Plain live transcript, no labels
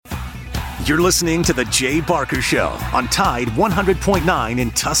You're listening to The Jay Barker Show on Tide 100.9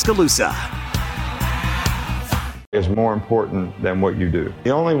 in Tuscaloosa. Is more important than what you do. The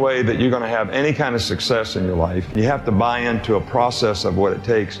only way that you're going to have any kind of success in your life, you have to buy into a process of what it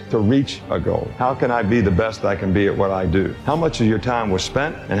takes to reach a goal. How can I be the best I can be at what I do? How much of your time was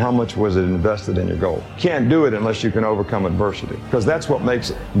spent and how much was it invested in your goal? You can't do it unless you can overcome adversity, because that's what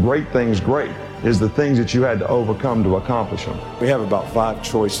makes great things great, is the things that you had to overcome to accomplish them. We have about 5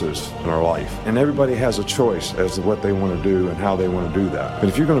 choices in our life, and everybody has a choice as to what they want to do and how they want to do that. But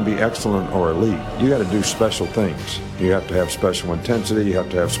if you're going to be excellent or elite, you got to do special things. You have to have special intensity, you have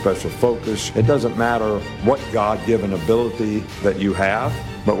to have special focus. It doesn't matter what God-given ability that you have,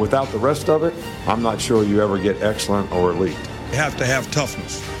 but without the rest of it, I'm not sure you ever get excellent or elite. You have to have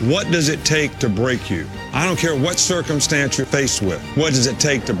toughness. What does it take to break you? I don't care what circumstance you're faced with. What does it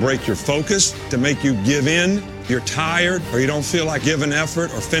take to break your focus, to make you give in? You're tired, or you don't feel like giving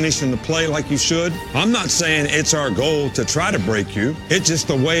effort or finishing the play like you should. I'm not saying it's our goal to try to break you. It's just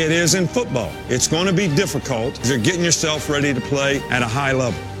the way it is in football. It's going to be difficult if you're getting yourself ready to play at a high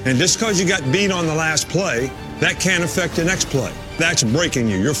level. And just because you got beat on the last play, that can't affect the next play. That's breaking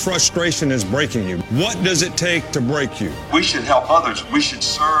you. Your frustration is breaking you. What does it take to break you? We should help others. We should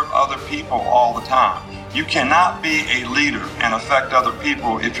serve other people all the time. You cannot be a leader and affect other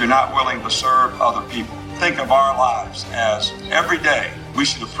people if you're not willing to serve other people. Think of our lives as every day we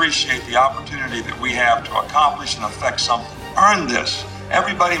should appreciate the opportunity that we have to accomplish and affect something. Earn this.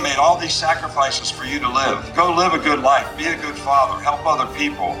 Everybody made all these sacrifices for you to live. Go live a good life. Be a good father. Help other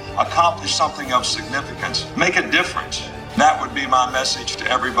people. Accomplish something of significance. Make a difference. That would be my message to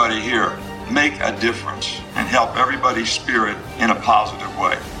everybody here. Make a difference and help everybody's spirit in a positive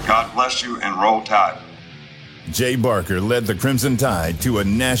way. God bless you and roll Tide. Jay Barker led the Crimson Tide to a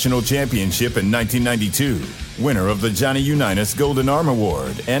national championship in 1992, winner of the Johnny Unitas Golden Arm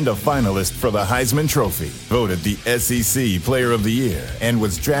Award and a finalist for the Heisman Trophy, voted the SEC Player of the Year, and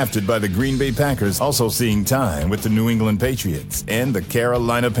was drafted by the Green Bay Packers, also seeing time with the New England Patriots and the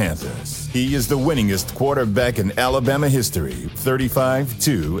Carolina Panthers. He is the winningest quarterback in Alabama history,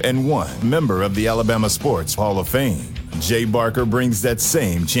 35-2-1, member of the Alabama Sports Hall of Fame. Jay Barker brings that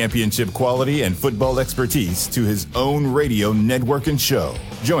same championship quality and football expertise to his own radio network and show.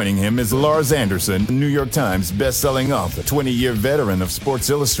 Joining him is Lars Anderson, New York Times best-selling author, 20-year veteran of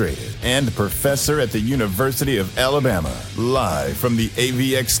Sports Illustrated, and professor at the University of Alabama. Live from the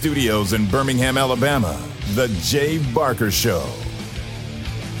AVX studios in Birmingham, Alabama, The Jay Barker Show.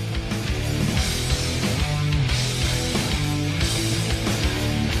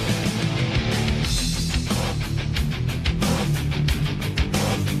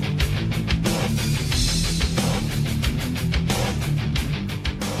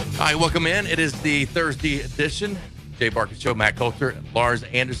 All right, welcome in. It is the Thursday edition. Jay Barker Show, Matt Coulter, Lars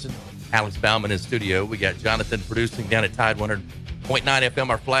Anderson, Alex Bauman in studio. We got Jonathan producing down at Tide 100.9 FM,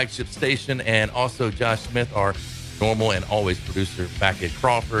 our flagship station, and also Josh Smith, our normal and always producer back at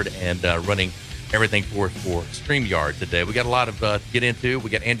Crawford and running everything for us for StreamYard today. We got a lot of to get into.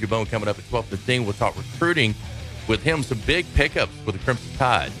 We got Andrew Bone coming up at 12:15. We'll talk recruiting with him, some big pickups for the Crimson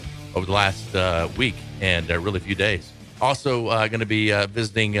Tide over the last week and really few days. Also going to be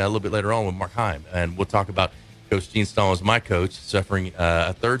visiting a little bit later on with Mark Heim, and we'll talk about Coach Gene Stallings, my coach, suffering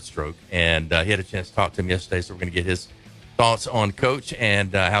a third stroke, and he had a chance to talk to him yesterday, so we're going to get his thoughts on Coach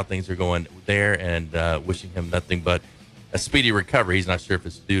and how things are going there, and wishing him nothing but a speedy recovery. He's not sure if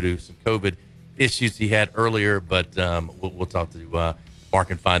it's due to some COVID issues he had earlier, but we'll talk to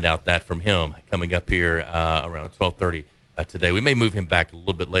Mark and find out that from him coming up here around 12:30 today. We may move him back a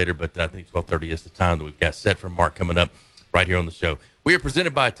little bit later, but I think 12:30 is the time that we've got set for Mark coming up right here on the show. We are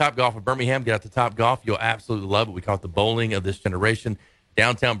presented by Top Golf of Birmingham. Get out to Top Golf. You'll absolutely love it. We call it the bowling of this generation.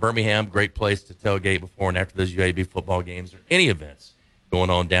 Downtown Birmingham, great place to tailgate before and after those UAB football games or any events going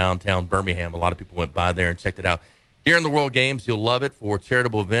on downtown Birmingham. A lot of people went by there and checked it out. During the World Games, you'll love it for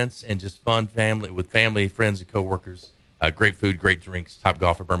charitable events and just fun with family, friends, and coworkers. Great food, great drinks. Top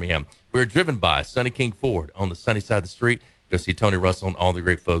Golf of Birmingham. We're driven by Sonny King Ford on the sunny side of the street. Go see Tony Russell and all the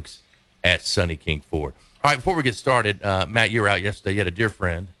great folks at Sonny King Ford. All right, before we get started, Matt, you were out yesterday. You had a dear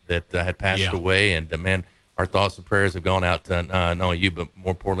friend that had passed away, and, man, our thoughts and prayers have gone out to not only you, but more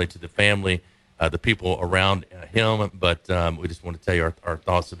importantly to the family, the people around him. But we just want to tell you our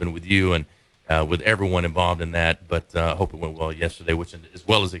thoughts have been with you and with everyone involved in that. But I hope it went well yesterday, which as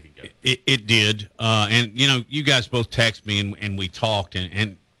well as it could go. It did. And, you guys both texted me, and we talked,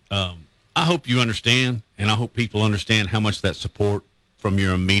 and I hope you understand, and I hope people understand how much that support from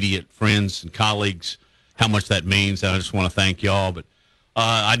your immediate friends and colleagues, how much that means. I just want to thank y'all. But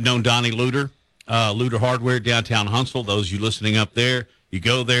I'd known Donnie Luter, Luter Hardware, downtown Huntsville. Those of you listening up there, you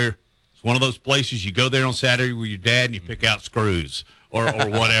go there, It's one of those places you go there on Saturday with your dad and you pick out screws or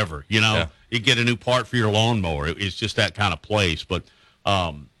whatever. Yeah. You get a new part for your lawnmower. It's just that kind of place. But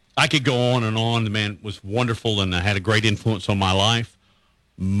I could go on and on. The man was wonderful and had a great influence on my life.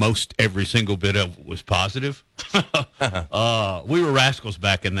 Most every single bit of it was positive. We were rascals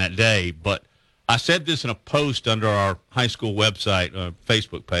back in that day, but I said this in a post under our high school website,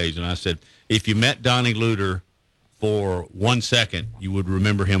 Facebook page, and I said, if you met Donnie Luter for 1 second, you would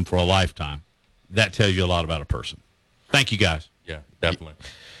remember him for a lifetime. That tells you a lot about a person. Thank you, guys. Yeah, definitely.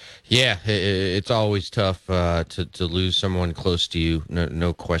 Yeah, it's always tough to lose someone close to you,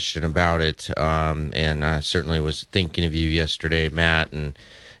 no question about it. And I certainly was thinking of you yesterday, Matt,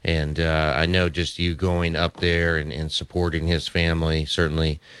 and I know just you going up there and supporting his family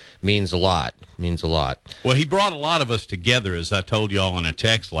certainly means a lot. Means a lot. Well, he brought a lot of us together, as I told y'all in a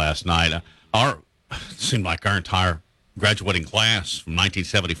text last night. It seemed like our entire graduating class from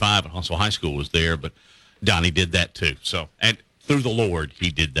 1975 at Huntsville High School was there, but Donnie did that too. So, and through the Lord, he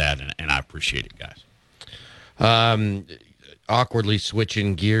did that, and I appreciate it, guys. Awkwardly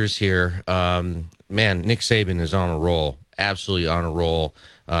switching gears here. Man, Nick Saban is on a roll, absolutely on a roll,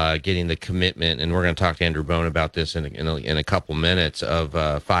 getting the commitment, and we're going to talk to Andrew Bone about this in a couple minutes,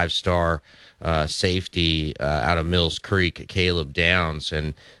 of five-star safety out of Mills Creek, Caleb Downs.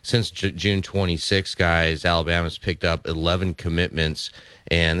 And since June 26, guys, Alabama's picked up 11 commitments,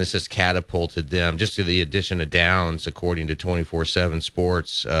 and this has catapulted them, just to the addition of Downs, according to 24/7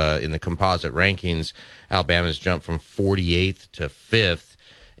 Sports, in the composite rankings, Alabama's jumped from 48th to 5th,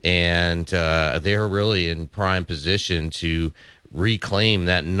 and they're really in prime position to reclaim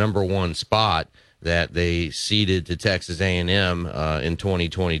that number one spot that they ceded to Texas A&M in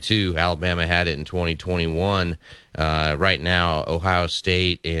 2022. Alabama had it in 2021. Right now, Ohio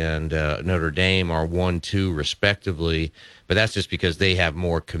State and Notre Dame are 1-2 respectively, but that's just because they have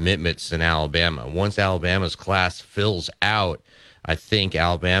more commitments than Alabama. Once Alabama's class fills out, I think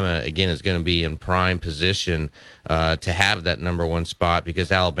Alabama, again, is going to be in prime position to have that number one spot,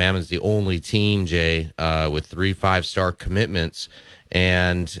 because Alabama is the only team, Jay, with 3 5-star commitments.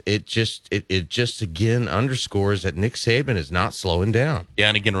 And it just again underscores that Nick Saban is not slowing down. Yeah,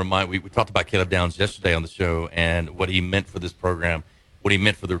 and again, we talked about Caleb Downs yesterday on the show and what he meant for this program, what he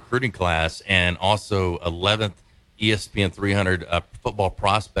meant for the recruiting class, and also 11th ESPN 300 football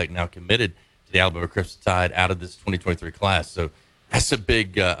prospect now committed to the Alabama Crimson Tide out of this 2023 class. So that's a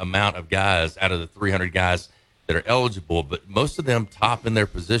big amount of guys out of the 300 guys that are eligible, but most of them top in their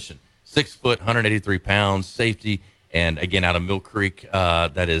position. 6 foot, 183 pounds, safety. And again, out of Mill Creek,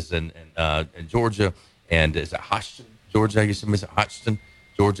 that is in Georgia, and is it Hodgson, Georgia? I guess it's Hodgson,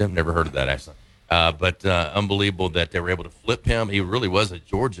 Georgia. I've never heard of that actually, but unbelievable that they were able to flip him. He really was a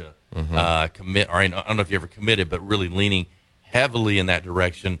Georgia commit. Or I don't know if he ever committed, but really leaning heavily in that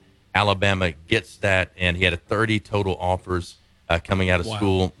direction. Alabama gets that, and he had 30 total offers coming out of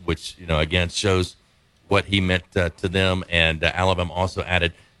school, which again shows what he meant to them. And Alabama also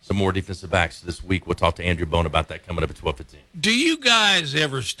added some more defensive backs this week. We'll talk to Andrew Bone about that coming up at 12:15. Do you guys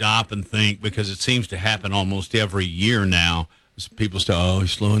ever stop and think, because it seems to happen almost every year now, people say, oh,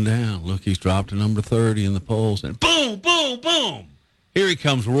 he's slowing down. Look, he's dropped to number 30 in the polls. And boom, boom, boom. Here he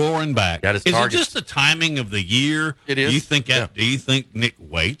comes roaring back. Got his Is target. it just the timing of the year? It is. Do you think Nick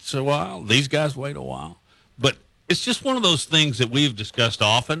waits a while? These guys wait a while? But it's just one of those things that we've discussed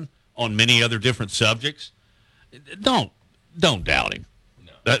often on many other different subjects. Don't doubt him.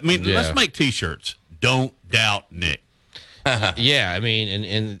 I mean, let's make T-shirts. Don't doubt Nick. Yeah, I mean,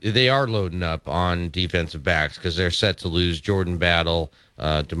 and they are loading up on defensive backs, because they're set to lose Jordan Battle,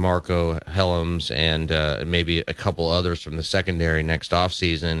 DeMarco Helms, and maybe a couple others from the secondary next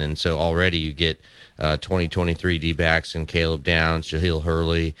offseason. And so already you get 2023 D-backs and Caleb Downs, Jahil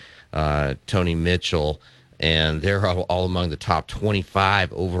Hurley, Tony Mitchell, and they're all among the top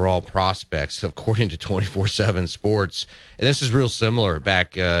 25 overall prospects, according to 24/7 Sports. And this is real similar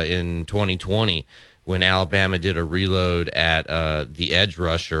back in 2020 when Alabama did a reload at the edge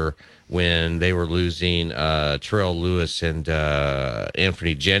rusher when they were losing Terrell Lewis and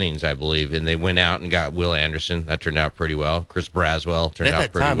Anthony Jennings, I believe. And they went out and got Will Anderson. That turned out pretty well. Chris Braswell turned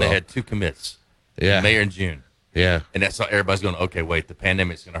out pretty well. At that time, they had 2 commits, in May and June. Yeah. And that's how everybody's going, okay, wait, the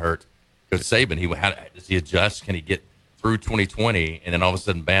pandemic's going to hurt. Because Saban, does he adjust? Can he get through 2020? And then all of a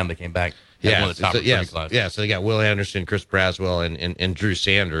sudden, bam, they came back. One of the top classes. Yeah, so they got Will Anderson, Chris Braswell, and Drew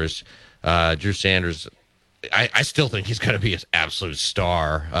Sanders. Drew Sanders, I still think he's going to be an absolute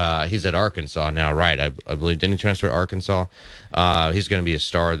star. He's at Arkansas now, right? I believe. Didn't he transfer to Arkansas? He's going to be a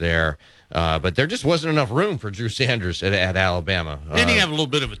star there. But there just wasn't enough room for Drew Sanders at Alabama. Didn't he have a little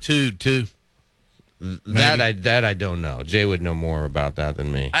bit of a tood, too? That I don't know. Jay would know more about that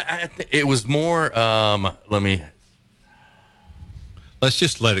than me. It was more. Let's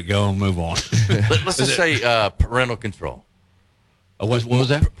just let it go and move on. Let's just say parental control. What was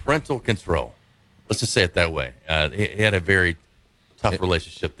that? Parental control. Let's just say it that way. He had a very tough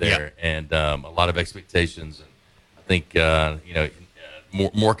relationship there, and a lot of expectations. And I think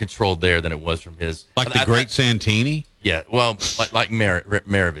more controlled there than it was from his. Like the great Santini. Yeah, well, like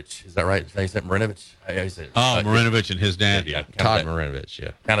Marinovich. Is that right? Is that Marinovich? Marinovich and his dad. Yeah, Todd Marinovich.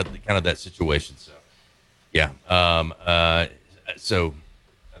 Yeah, kind of that situation. So, yeah. So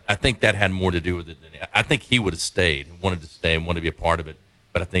I think that had more to do with it than I think he would have stayed and wanted to stay and wanted to be a part of it.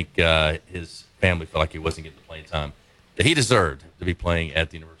 But I think his family felt like he wasn't getting the playing time that he deserved to be playing at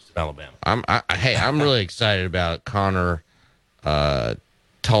the University of Alabama. I'm really excited about Connor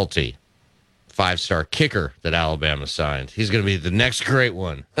Talty, 5-star kicker that Alabama signed. He's going to be the next great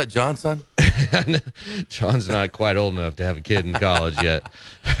one. Is that John's son? John's not quite old enough to have a kid in college yet.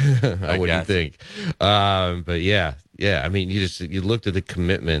 I wouldn't think. But yeah. I mean, you looked at the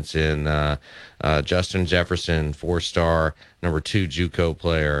commitments in Justin Jefferson, 4-star, number 2 JUCO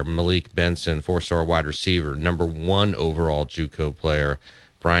player. Malik Benson, 4-star wide receiver, number 1 overall JUCO player.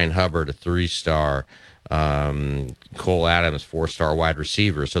 Brian Hubbard, a 3-star. Cole Adams, 4-star wide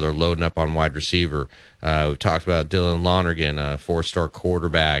receiver. So they're loading up on wide receiver. We've talked about Dylan Lonergan, a 4-star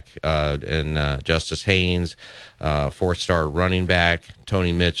quarterback, and Justice Haynes, 4-star running back.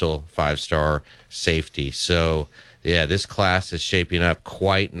 Tony Mitchell, 5-star safety. So, yeah, this class is shaping up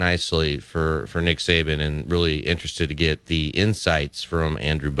quite nicely for Nick Saban, and really interested to get the insights from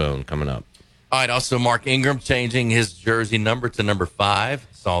Andrew Bone coming up. All right, also Mark Ingram changing his jersey number to number 5.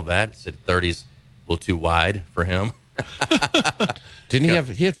 Saw that. Said 30's a little too wide for him. Didn't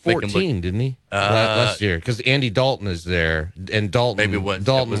he had 14, didn't he? Last year, because Andy Dalton is there, and Dalton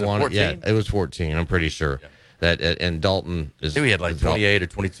was won. 14? Yeah, it was 14. I'm pretty sure that, and Dalton is. Maybe he had like 28 or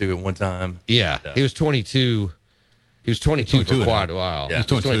 22 at one time. Yeah, he was 22. He was 22 for quite a while. Yeah.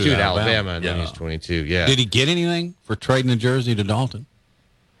 He was 22 at Alabama, and then he was 22. Yeah. Did he get anything for trading the jersey to Dalton?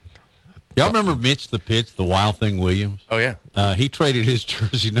 Y'all remember Mitch the Pitch, the Wild Thing Williams? Oh, yeah. He traded his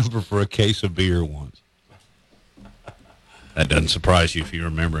jersey number for a case of beer once. That doesn't surprise you if you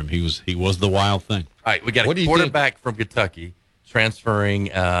remember him. He was the Wild Thing. All right, we got a quarterback from Kentucky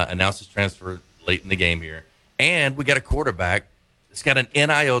transferring, announced his transfer late in the game here. And we got a quarterback that's got an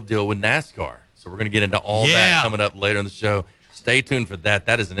NIL deal with NASCAR. So we're going to get into all that coming up later in the show. Stay tuned for that.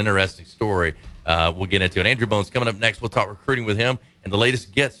 That is an interesting story. We'll get into it. Andrew Bone's coming up next. We'll talk recruiting with him and the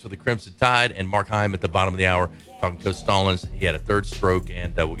latest gets for the Crimson Tide, and Mark Heim at the bottom of the hour talking to Coach Stallings. He had a third stroke,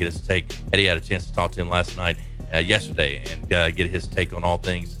 and we'll get his take. Eddie had a chance to talk to him yesterday, and get his take on all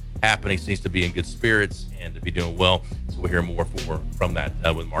things happening. Seems to be in good spirits and to be doing well. So we'll hear more from that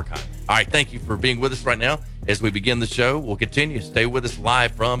with Mark Heim. All right, thank you for being with us right now. As we begin the show, we'll continue. Stay with us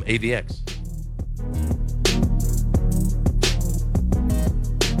live from AVX.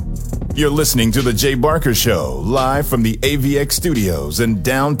 You're listening to The Jay Barker Show, live from the AVX studios in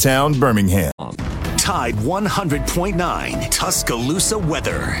downtown Birmingham. Tide 100.9 Tuscaloosa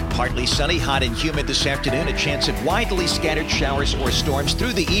weather. Partly sunny, hot and humid this afternoon. A chance of widely scattered showers or storms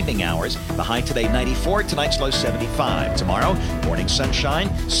through the evening hours. The high today 94, tonight's low 75. Tomorrow, morning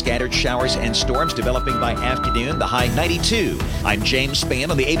sunshine, scattered showers and storms developing by afternoon. The high 92. I'm James Spann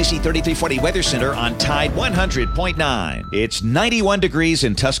on the ABC 3340 Weather Center on Tide 100.9. It's 91 degrees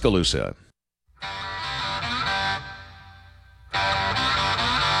in Tuscaloosa.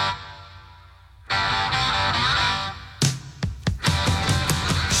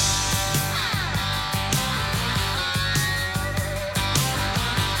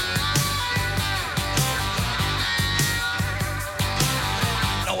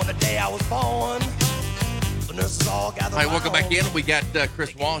 All right, welcome back in. We got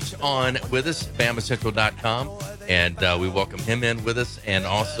Chris Walsh on with us, BamaCentral.com, and we welcome him in with us. And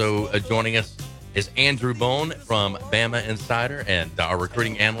also joining us is Andrew Bone from Bama Insider and our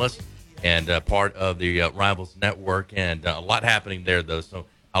recruiting analyst and part of the Rivals Network. And a lot happening there, though, so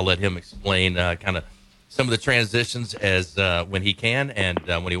I'll let him explain kind of some of the transitions as when he can and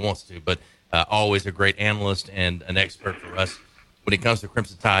when he wants to. But always a great analyst and an expert for us when it comes to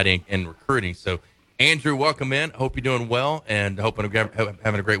Crimson Tide and recruiting. So, Andrew, welcome in. Hope you're doing well and hoping to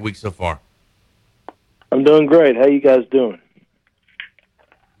having a great week so far. I'm doing great. How you guys doing?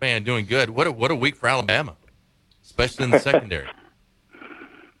 Man, doing good. What a week for Alabama, especially in the secondary.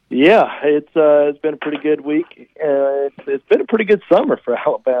 Yeah, it's been a pretty good week. It's been a pretty good summer for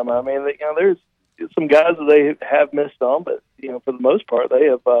Alabama. I mean, there's some guys that they have missed on, but for the most part, they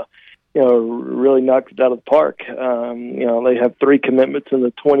have really knocked it out of the park. They have 3 commitments in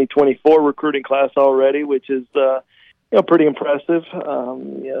the 2024 recruiting class already, which is, pretty impressive.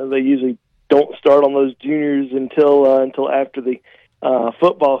 They usually don't start on those juniors until after the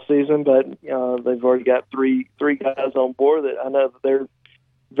football season, but they've already got three guys on board that I know that they're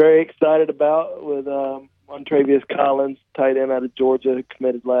very excited about. With Montravius Collins, tight end out of Georgia,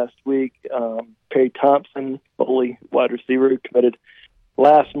 committed last week. Perry Thompson, Foley, wide receiver, who committed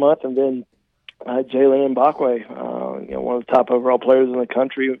last month, and then Jalen Mbakwe, one of the top overall players in the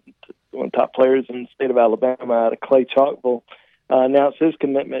country, one of the top players in the state of Alabama, out of Clay Chalkville, announced his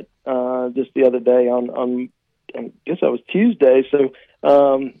commitment just the other day on I guess that was Tuesday. So,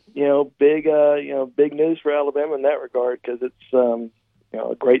 big news for Alabama in that regard, because it's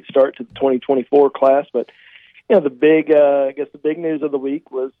a great start to the 2024 class. But the big news of the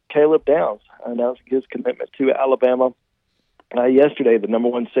week was Caleb Downs announcing his commitment to Alabama yesterday. The number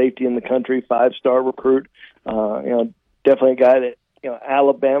 1 safety in the country, 5-star recruit. Definitely a guy that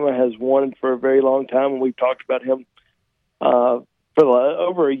Alabama has wanted for a very long time, and we've talked about him for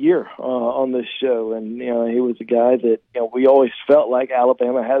over a year on this show. And he was a guy that we always felt like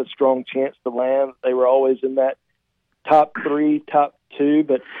Alabama had a strong chance to land. They were always in that top 3, top 2,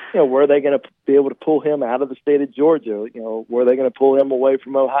 but were they going to be able to pull him out of the state of Georgia? Were they going to pull him away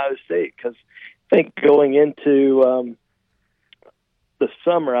from Ohio State? Because I think going into the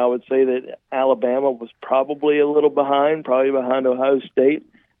summer, I would say that Alabama was probably a little behind Ohio State,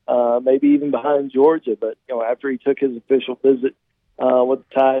 maybe even behind Georgia. But after he took his official visit with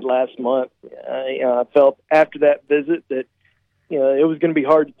the Tide last month, I felt after that visit that it was going to be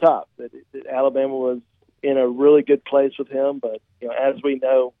hard to top. That Alabama was in a really good place with him. But as we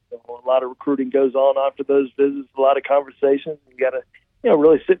know, a lot of recruiting goes on after those visits, a lot of conversations. You got to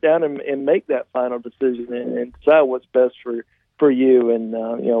really sit down and make that final decision and decide what's best for you, and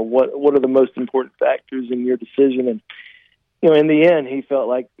what are the most important factors in your decision. And in the end, he felt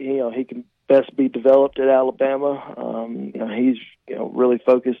like he can best be developed at Alabama. He's really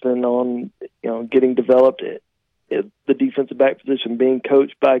focused in on getting developed at the defensive back position, being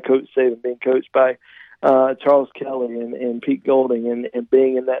coached by Coach Saban, being coached by Charles Kelly and Pete Golding, and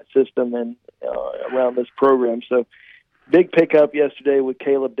being in that system and around this program. So big pickup yesterday with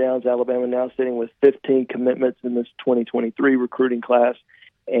Caleb Downs. Alabama now sitting with 15 commitments in this 2023 recruiting class.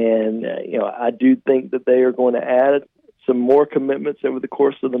 And, I do think that they are going to add some more commitments over the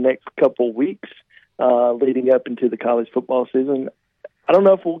course of the next couple weeks leading up into the college football season. I don't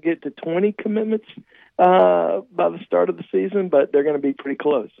know if we'll get to 20 commitments by the start of the season, but they're going to be pretty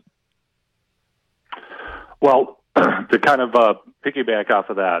close. Well, to kind of piggyback off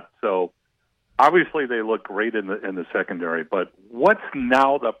of that, so obviously they look great in the secondary, but what's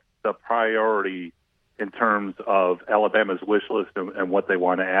now the priority in terms of Alabama's wish list and what they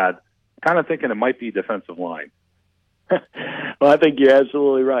want to add? Kind of thinking it might be defensive line. Well, I think you're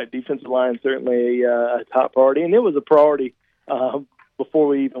absolutely right. Defensive line is certainly a top priority, and it was a priority before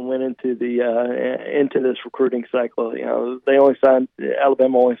we even went into into this recruiting cycle.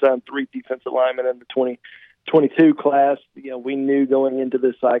 Alabama only signed 3 defensive linemen in the 2022 class. We knew going into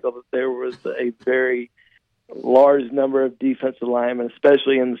this cycle that there was a very large number of defensive linemen,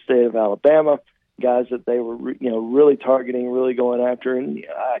 especially in the state of Alabama, guys that they were really targeting, really going after. And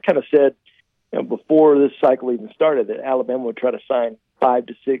I kind of said before this cycle even started that Alabama would try to sign 5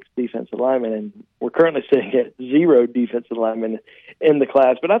 to 6 defensive linemen, and we're currently sitting at 0 defensive linemen in the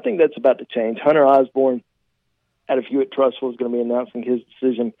class. But I think that's about to change. Hunter Osborne out of Hewitt-Trussville is going to be announcing his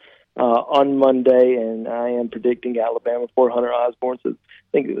decision on Monday, and I am predicting Alabama for Hunter Osborne. So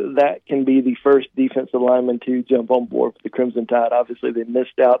I think that can be the first defensive lineman to jump on board for the Crimson Tide. Obviously, they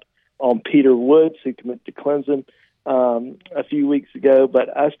missed out on Peter Woods, who committed to Clemson a few weeks ago,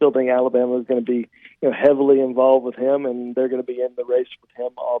 but I still think Alabama is going to be heavily involved with him, and they're going to be in the race with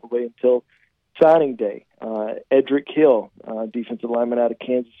him all the way until signing day. Edric Hill, defensive lineman out of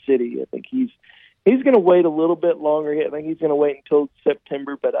Kansas City, I think he's going to wait a little bit longer. I think he's going to wait until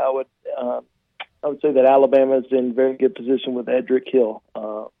September, but I would say that Alabama is in very good position with Edric Hill.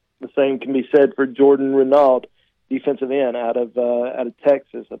 The same can be said for Jordan Renaud, defensive end out of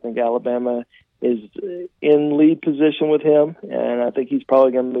Texas. I think Alabama is in lead position with him, and I think he's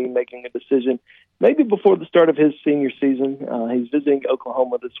probably going to be making a decision maybe before the start of his senior season. He's visiting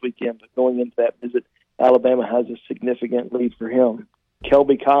Oklahoma this weekend, but going into that visit, Alabama has a significant lead for him.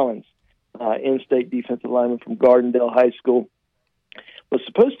 Kelby Collins, in-state defensive lineman from Gardendale High School, was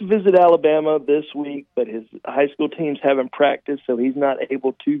supposed to visit Alabama this week, but his high school teams haven't practiced, so he's not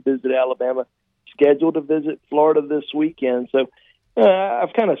able to visit Alabama. Scheduled to visit Florida this weekend, so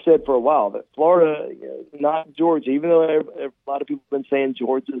I've kind of said for a while that Florida, not Georgia, even though a lot of people have been saying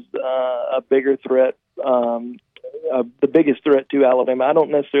Georgia's a bigger threat, the biggest threat to Alabama. I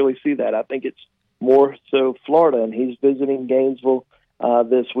don't necessarily see that. I think it's more so Florida, and he's visiting Gainesville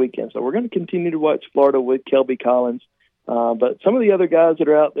this weekend. So we're going to continue to watch Florida with Kelby Collins. But some of the other guys that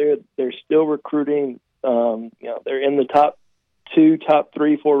are out there, they're still recruiting. They're in the top 2, top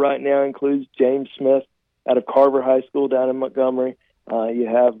 3, 4 right now, includes James Smith out of Carver High School down in Montgomery. You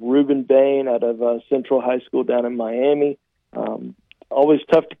have Reuben Bain out of Central High School down in Miami. Always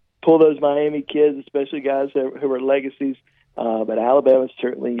tough to pull those Miami kids, especially guys who are legacies. But Alabama's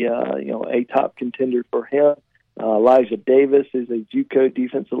certainly, a top contender for him. Elijah Davis is a JUCO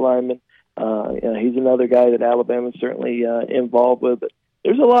defensive lineman. He's another guy that Alabama's certainly involved with. But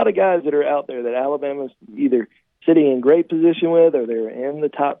there's a lot of guys that are out there that Alabama's either sitting in great position with or they're in the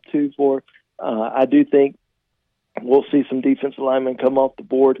top 2 for. I do think we'll see some defensive linemen come off the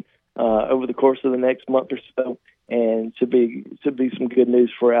board over the course of the next month or so, and should be some good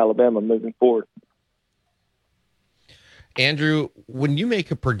news for Alabama moving forward. Andrew, when you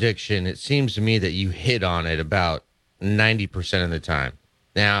make a prediction, it seems to me that you hit on it about 90% of the time.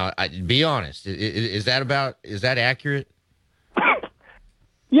 Now, be honest, is that accurate?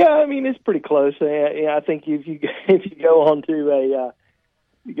 Yeah, I mean, it's pretty close. I think if you go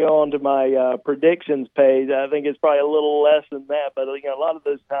onto my predictions page, I think it's probably a little less than that. But a lot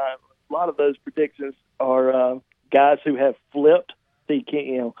of those predictions are guys who have flipped. So you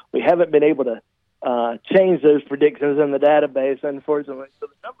can't, we haven't been able to change those predictions in the database, unfortunately. So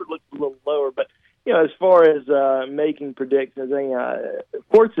the number looks a little lower. But as far as making predictions,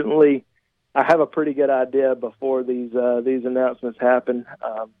 fortunately, I have a pretty good idea before these announcements happen.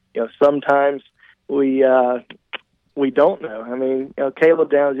 Sometimes we don't know. I mean,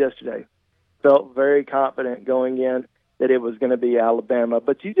 Caleb Downs yesterday felt very confident going in that it was going to be Alabama,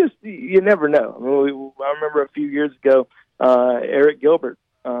 but you never know. I mean, I remember a few years ago, Eric Gilbert,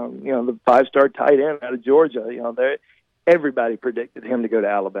 the 5-star tight end out of Georgia. Everybody predicted him to go to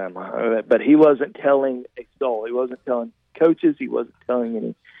Alabama, but he wasn't telling a soul. He wasn't telling coaches. He wasn't telling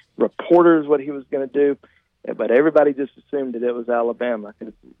any reporters what he was going to do. But everybody just assumed that it was Alabama.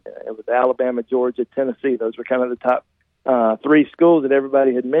 It was Alabama, Georgia, Tennessee. Those were kind of the top 3 schools that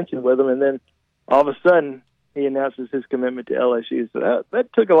everybody had mentioned with him. And then all of a sudden, he announces his commitment to LSU. So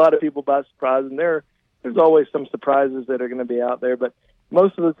that took a lot of people by surprise. And there's always some surprises that are going to be out there. But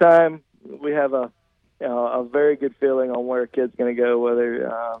most of the time, we have a very good feeling on where a kid's going to go, whether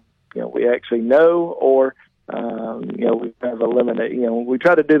we actually know or we have eliminated. We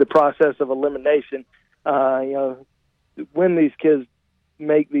try to do the process of elimination. When these kids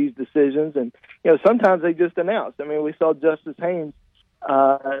make these decisions, and sometimes they just announce. I mean, we saw Justice Haynes,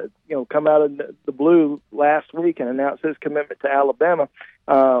 come out of the blue last week and announce his commitment to Alabama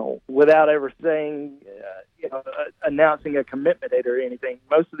without ever saying, announcing a commitment date or anything.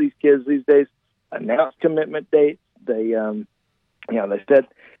 Most of these kids these days announce commitment dates. They, they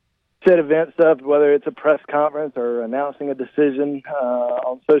set events up, whether it's a press conference or announcing a decision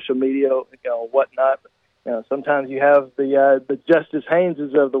on social media, whatnot. Sometimes you have the Justice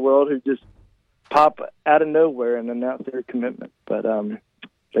Hayneses of the world who just pop out of nowhere and announce their commitment. But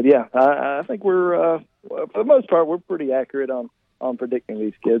yeah, I think we're for the most part we're pretty accurate on predicting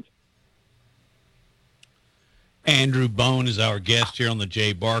these kids. Andrew Bone is our guest here on the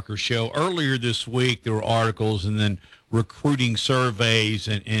Jay Barker Show. Earlier this week, there were articles and then recruiting surveys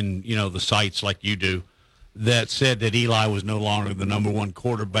and the sites like you do that said that Eli was no longer the number 1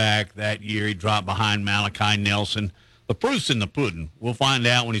 quarterback that year. He dropped behind Malachi Nelson. The proof's in the pudding. We'll find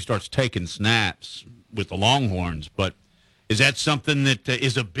out when he starts taking snaps with the Longhorns. But is that something that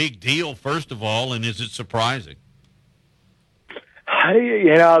is a big deal, first of all, and is it surprising?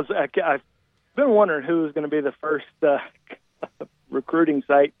 I've been wondering who was going to be the first recruiting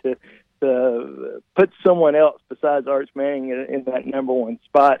site to put someone else besides Arch Manning in that number 1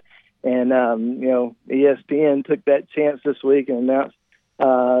 spot. And, ESPN took that chance this week and announced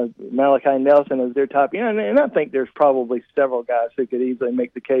Malachi Nelson as their top. And I think there's probably several guys who could easily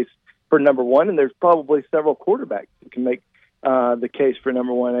make the case for number 1, and there's probably several quarterbacks who can make the case for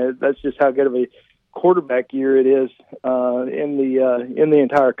number 1. That's just how good of a quarterback year it is in the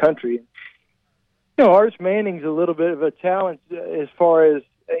entire country. Arch Manning's a little bit of a challenge as far as,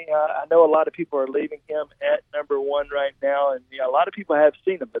 I know a lot of people are leaving him at number 1 right now, and a lot of people have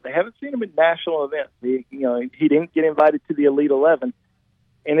seen him, but they haven't seen him at national events. He didn't get invited to the Elite 11,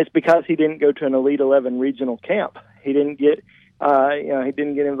 and it's because he didn't go to an Elite 11 regional camp. He didn't get,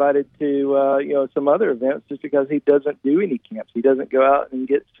 invited to some other events just because he doesn't do any camps. He doesn't go out and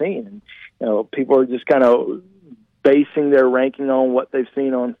get seen. And people are just kind of basing their ranking on what they've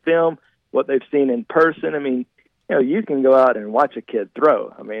seen on film, what they've seen in person. I mean, you can go out and watch a kid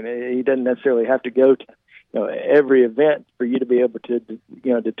throw. I mean, he doesn't necessarily have to go to every event for you to be able to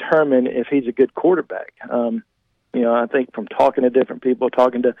determine if he's a good quarterback. I think from talking to different people,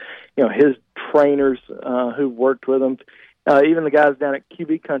 talking to his trainers who've worked with him, even the guys down at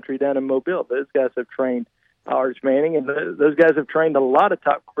QB Country down in Mobile, those guys have trained Arch Manning, and those guys have trained a lot of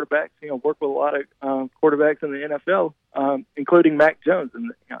top quarterbacks. Worked with a lot of quarterbacks in the NFL, including Mac Jones,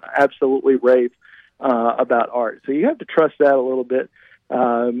 and absolutely rave about Art. So you have to trust that a little bit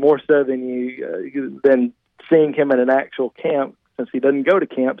more so than seeing him at an actual camp, since he doesn't go to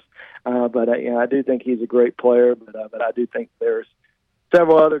camps. But I do think he's a great player. But I do think there's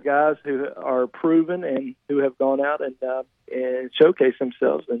several other guys who are proven and who have gone out and showcased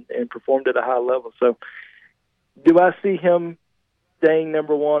themselves and performed at a high level. So, do I see him staying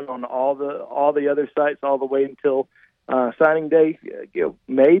number one on all the other sites all the way until signing day?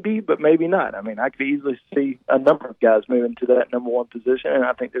 Maybe, but maybe not. I mean, I could easily see a number of guys moving to that number one position, and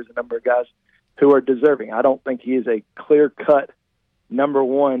I think there's a number of guys who are deserving. I don't think he is a clear-cut number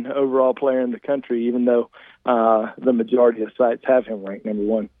one overall player in the country, even though the majority of sites have him ranked number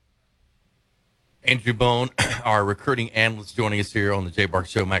one. Andrew Bone, our recruiting analyst, joining us here on the Jay Barker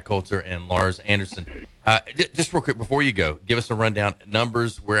Show. Matt Coulter and Lars Anderson. Just real quick before you go, give us a rundown,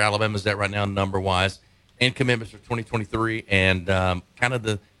 numbers, where Alabama's at right now number-wise, and commitments for 2023, and kind of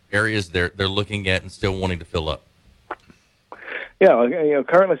the areas they're looking at and still wanting to fill up. Yeah,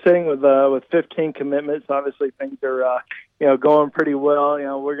 currently sitting with 15 commitments. Obviously, things are going pretty well.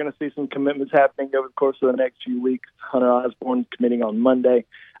 We're going to see some commitments happening over the course of the next few weeks. Hunter Osborne committing on Monday.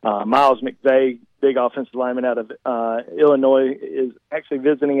 Miles McVay, big offensive lineman out of Illinois, is actually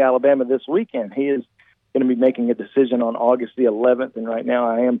visiting Alabama this weekend. He is going to be making a decision on August the 11th, and right now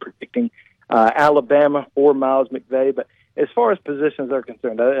I am predicting Alabama for Miles McVay. But as far as positions are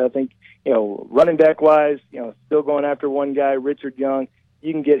concerned, I think, running back wise, still going after one guy, Richard Young.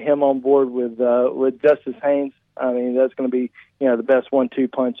 You can get him on board with Justice Haynes. I mean, that's going to be, the best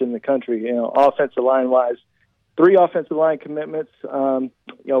 1-2 punch in the country. Offensive line wise, 3 offensive line commitments.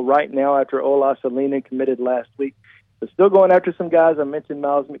 Right now after Ola Salina committed last week, but still going after some guys. I mentioned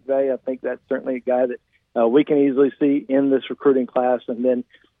Miles McVay. I think that's certainly a guy that we can easily see in this recruiting class. And then,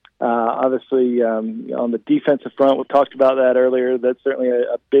 obviously, on the defensive front, we talked about that earlier. That's certainly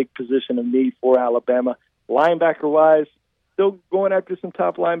a big position of need for Alabama. Linebacker-wise, still going after some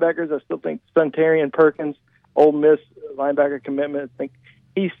top linebackers. I still think Suntarian Perkins, Ole Miss linebacker commitment, I think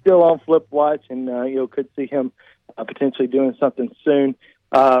he's still on flip watch, and could see him potentially doing something soon.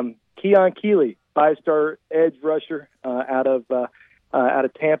 Keon Keeley, 5-star edge rusher out of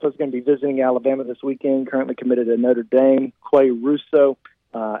Tampa, is going to be visiting Alabama this weekend. Currently committed to Notre Dame. Quay Russo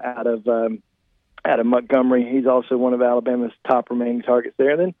out of Montgomery, he's also one of Alabama's top remaining targets there.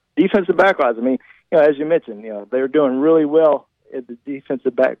 And then defensive backwise, I mean, as you mentioned, they're doing really well at the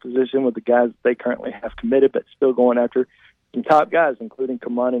defensive back position with the guys that they currently have committed, but still going after some top guys, including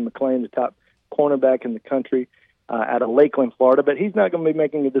Kamani McLean, the top cornerback in the country out of Lakeland, Florida. But he's not going to be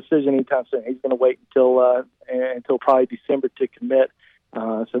making a decision anytime soon. He's going to wait until probably December to commit.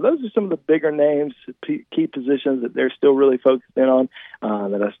 So those are some of the bigger names, key positions that they're still really focused in on.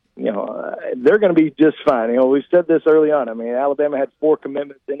 They're going to be just fine. We've said this early on. I mean, Alabama had 4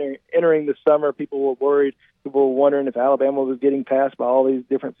 commitments entering the summer. People were worried. People were wondering if Alabama was getting passed by all these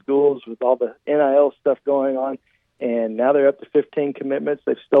different schools with all the NIL stuff going on. And now they're up to 15 commitments.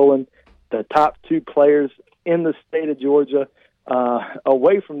 They've stolen the top 2 players in the state of Georgia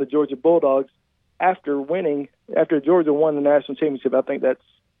away from the Georgia Bulldogs. After Georgia won the national championship. I think that's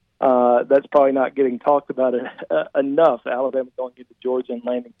probably not getting talked about enough. Alabama going into Georgia and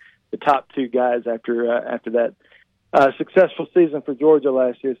landing the top 2 guys after that successful season for Georgia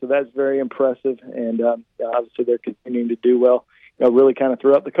last year. So that's very impressive, and obviously they're continuing to do well, really kind of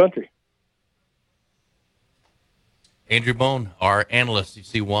throughout the country. Andrew Bone, our analyst, you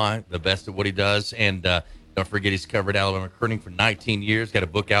see why, the best at what he does, and don't forget he's covered Alabama recruiting for 19 years. Got a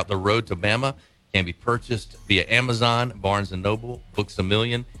book out, The Road to Bama. Can be purchased via Amazon, Barnes & Noble, Books A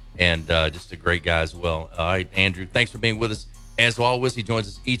Million, and just a great guy as well. All right, Andrew, thanks for being with us. As always, he joins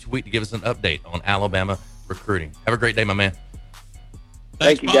us each week to give us an update on Alabama recruiting. Have a great day, my man.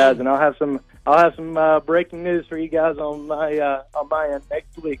 Thank you, guys, and I'll have some breaking news for you guys on my end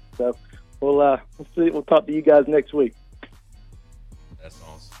next week. So we'll talk to you guys next week. That's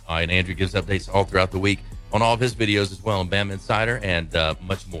awesome. All right, Andrew gives updates all throughout the week on all of his videos as well on Bama Insider and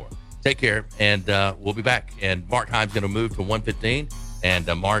much more. Take care, and we'll be back. And Mark Heim's going to move to 115, and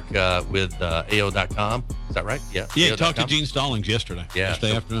Mark with AO.com Is that right? Yeah. Yeah, talked to Gene Stallings yesterday.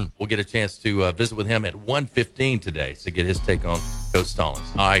 Yesterday afternoon. We'll get a chance to visit with him at 1:15 today to get his take on Coach Stallings.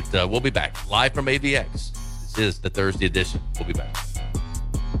 All right, we'll be back live from AVX. This is the Thursday edition. We'll be back.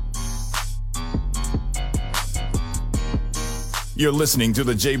 You're listening to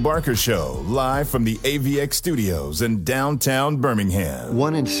The Jay Barker Show, live from the AVX studios in downtown Birmingham.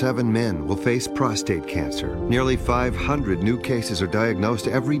 1 in 7 men will face prostate cancer. Nearly 500 new cases are diagnosed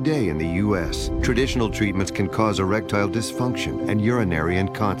every day in the U.S. Traditional treatments can cause erectile dysfunction and urinary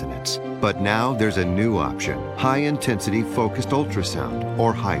incontinence. But now there's a new option, high-intensity focused ultrasound,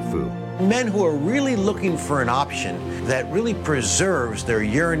 or HIFU. Men who are really looking for an option that really preserves their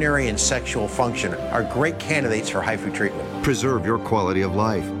urinary and sexual function are great candidates for HIFU treatment. Preserve your quality of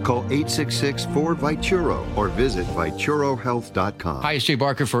life. Call 866-4-VITURO or visit VituroHealth.com. Hi, it's Jay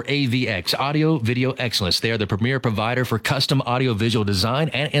Barker for AVX, Audio Video Excellence. They are the premier provider for custom audio-visual design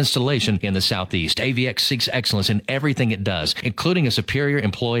and installation in the Southeast. AVX seeks excellence in everything it does, including a superior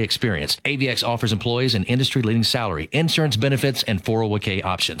employee experience. AVX offers employees an industry-leading salary, insurance benefits, and 401k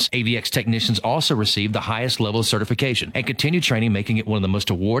options. AVX technicians also receive the highest level of certification and continue training, making it one of the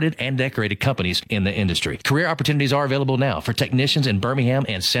most awarded and decorated companies in the industry. Career opportunities are available now for technicians in Birmingham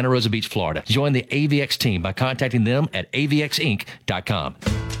and Santa Rosa Beach, Florida. Join the AVX team by contacting them at avxinc.com.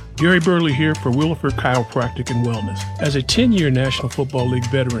 Gary Burley here for Williford Chiropractic and Wellness. As a 10-year National Football League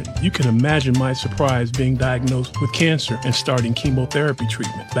veteran, you can imagine my surprise being diagnosed with cancer and starting chemotherapy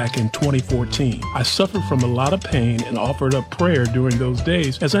treatment back in 2014. I suffered from a lot of pain and offered up prayer during those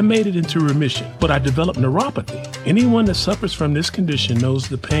days as I made it into remission, but I developed neuropathy. Anyone that suffers from this condition knows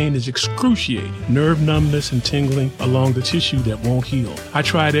the pain is excruciating, nerve numbness and tingling along the tissue that won't heal. I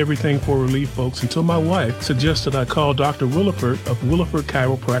tried everything for relief, folks, until my wife suggested I call Dr. Williford of Williford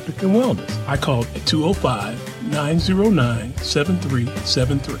Chiropractic and Wellness. I called at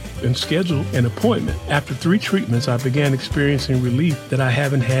 205-909-7373 and scheduled an appointment. After 3 treatments, I began experiencing relief that I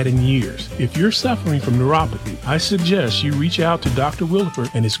haven't had in years. If you're suffering from neuropathy, I suggest you reach out to Dr. Williford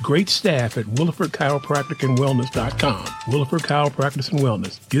and his great staff at Williford Chiropractic and Wellness.com. Williford Chiropractic and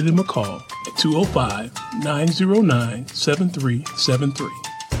Wellness. Give them a call at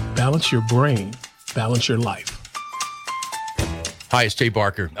 205-909-7373. Balance your brain. Balance your life. Hi, it's Jay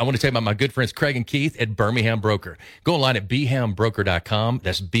Barker. I want to tell you about my good friends Craig and Keith at Birmingham Broker. Go online at bhambroker.com.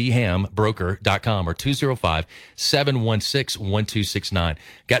 That's bhambroker.com or 205-716-1269.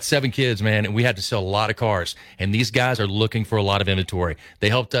 Got 7 kids, man, and we had to sell a lot of cars. And these guys are looking for a lot of inventory. They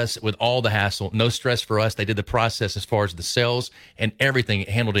helped us with all the hassle. No stress for us. They did the process as far as the sales and everything.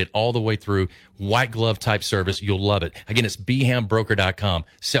 Handled it all the way through. White glove type service. You'll love it. Again, it's bhambroker.com.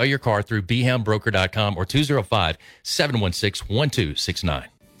 Sell your car through bhambroker.com or 205-716-1269.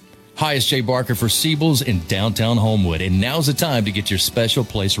 Hi, it's Jay Barker for Siebel's in downtown Homewood, and now's the time to get your special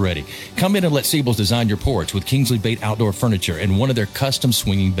place ready. Come in and let Siebel's design your porch with Kingsley Bait outdoor furniture and one of their custom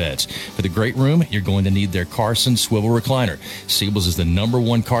swinging beds. For the great room, you're going to need their Carson swivel recliner. Siebel's is the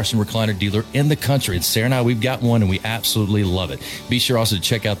 #1 Carson recliner dealer in the country, and Sarah and I, we've got one, and we absolutely love it. Be sure also to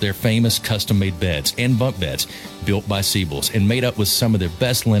check out their famous custom-made beds and bunk beds built by Siebel's and made up with some of their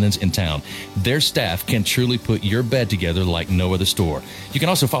best linens in town. Their staff can truly put your bed together like no other store. You can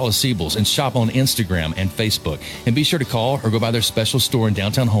also follow Siebel's and shop on Instagram and Facebook. And be sure to call or go by their special store in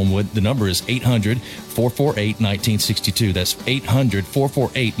downtown Homewood. The number is 800-448-1962. That's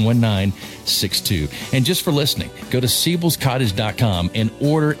 800-448-1962. And just for listening, go to Siebel'sCottage.com and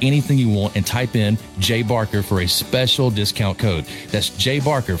order anything you want and type in Jay Barker for a special discount code. That's Jay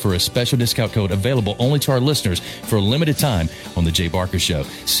Barker for a special discount code available only to our listeners for a limited time on The Jay Barker Show.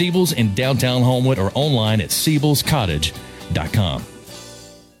 Siebel's in downtown Homewood or online at Siebel'sCottage.com.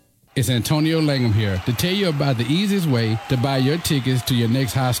 It's Antonio Langham here to tell you about the easiest way to buy your tickets to your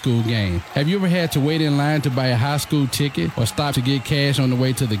next high school game. Have you ever had to wait in line to buy a high school ticket or stop to get cash on the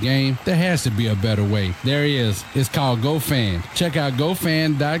way to the game? There has to be a better way. There is. It's called GoFan. Check out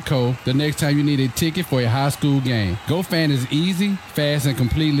GoFan.co the next time you need a ticket for a high school game. GoFan is easy, fast, and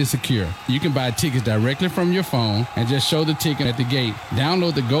completely secure. You can buy tickets directly from your phone and just show the ticket at the gate.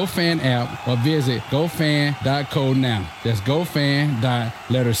 Download the GoFan app or visit GoFan.co now. That's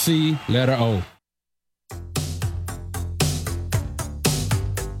GoFan.C. letter O.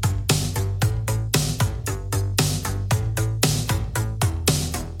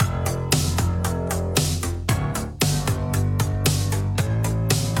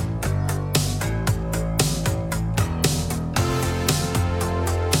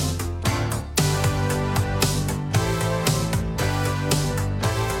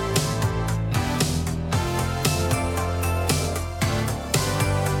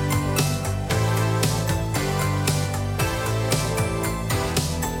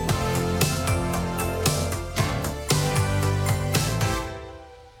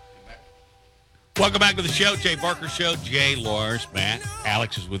 Welcome back to the show, Jay Barker Show. Jay, Lars, Matt,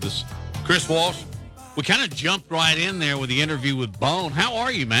 Alex is with us. Chris Walsh. We kind of jumped right in there with the interview with Bone. How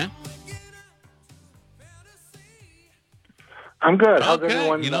are you, man? I'm good. How's Okay,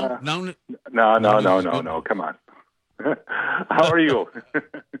 everyone? you know, No. Come on. How are you?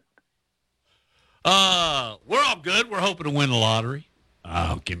 We're all good. We're hoping to win the lottery.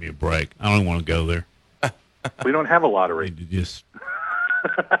 Oh, give me a break. I don't want to go there. We don't have a lottery. Just.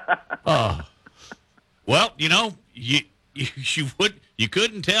 Well, you know, you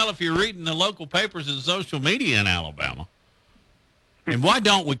couldn't tell if you're reading the local papers and social media in Alabama. And why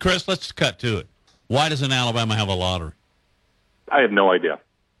don't we, Chris? Let's cut to it. Why doesn't Alabama have a lottery? I have no idea.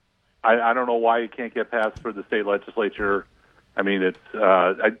 I don't know why it can't get passed for the state legislature. I mean, it's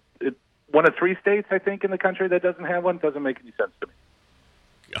one of 3 states, I think, in the country that doesn't have one. Doesn't make any sense to me.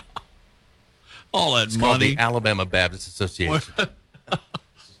 All that It's money. called the Alabama Baptist Association.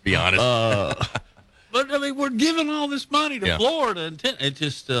 Just be honest. But, I mean, we're giving all this money to Florida. And it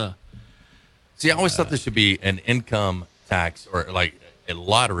just... See, I always thought there should be an income tax or like a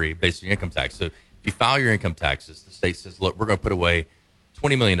lottery based on your income tax. So if you file your income taxes, the state says, look, we're going to put away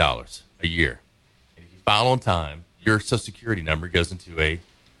 $20 million a year. And if you file on time, your Social Security number goes into a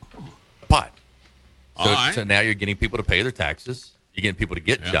pot. So now you're getting people to pay their taxes. You're getting people to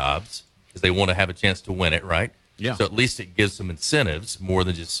get jobs because they want to have a chance to win it, right? Yeah. So at least it gives some incentives more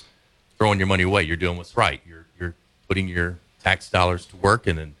than just throwing your money away. You're doing what's right. You're putting your tax dollars to work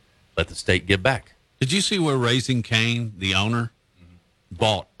and then let the state give back. Did you see where Raising Cane, the owner,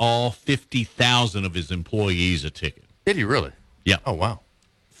 bought all 50,000 of his employees a ticket? Did he really? Yeah. Oh, wow.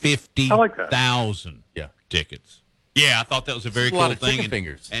 50,000 tickets. Yeah, I thought that was a very That's a cool lot of thing. chicken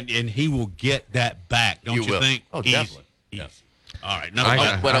fingers. And he will get that back, don't you will. think? Oh, Easy. definitely. Easy. Yeah. All right.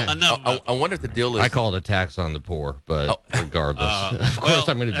 I wonder if the deal is. I call it a tax on the poor, but regardless, of course,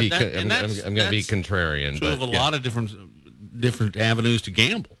 I'm going to be I'm going to be contrarian. True of a lot of different avenues to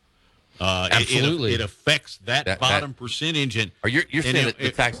gamble. Absolutely, it affects that bottom percentage. And you're saying that the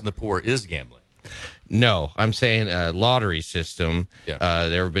tax on the poor is gambling? No, I'm saying a lottery system.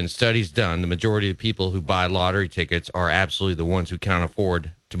 There have been studies done. The majority of people who buy lottery tickets are absolutely the ones who can't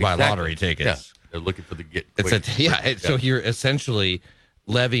afford to buy lottery tickets. Yeah. They're looking for the get. So you're essentially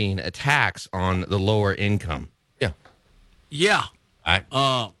levying a tax on the lower income. Yeah. Yeah.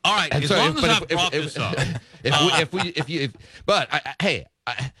 All right. And As so long as I brought this up. Hey,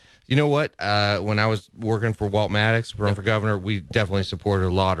 you know what? When I was working for Walt Maddox, running for governor, we definitely supported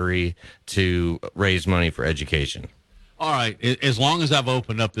a lottery to raise money for education. All right. As long as I've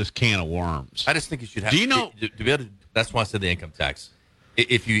opened up this can of worms. I just think you should have. Do you know? To be able to, that's why I said the income tax.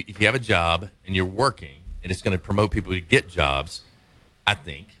 If you have a job and you're working and it's going to promote people to get jobs, I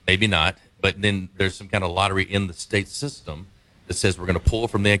think maybe not. But then there's some kind of lottery in the state system that says we're going to pull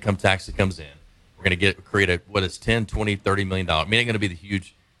from the income tax that comes in. We're going to create a what is $10, $20, $30 million. I mean, it ain't going to be the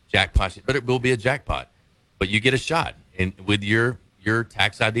huge jackpot, but it will be a jackpot. But you get a shot, and with your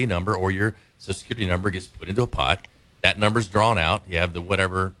tax ID number or your Social Security number gets put into a pot. That number's drawn out. You have the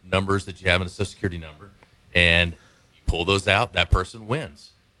whatever numbers that you have in a Social Security number, and you pull those out. That person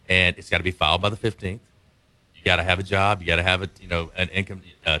wins, and it's got to be filed by the 15th. You got to have a job. You got to have an income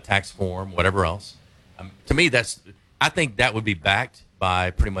tax form, whatever else. To me, I think that would be backed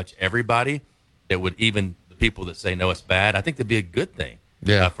by pretty much everybody. That would, even the people that say no, it's bad. I think that'd be a good thing.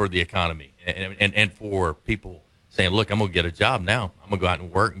 For the economy and for people saying, look, I'm going to get a job now. I'm going to go out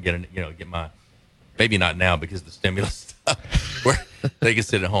and work and get my, maybe not now because of the stimulus stuff, where they can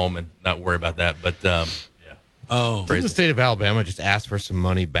sit at home and not worry about that. But, The state of Alabama just asked for some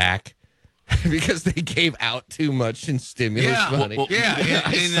money back because they gave out too much in stimulus money.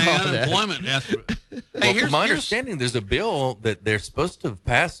 In unemployment. From my understanding, there's a bill that they're supposed to have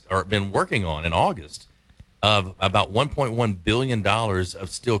passed or been working on in August of about $1.1 billion of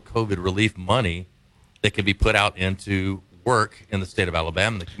still COVID relief money that can be put out into work in the state of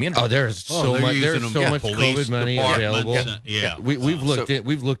Alabama, the community. Oh, there's so much COVID money available. We've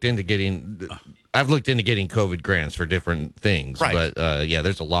looked into getting. I've looked into getting COVID grants for different things, but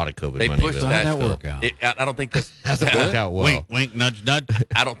there's a lot of COVID money. Pushed that. How'd that work out? I don't think that's hasn't worked out well. Wink, wink, nudge, nudge.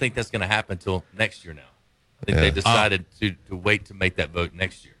 I don't think that's going to happen until next year now. I think they decided to wait to make that vote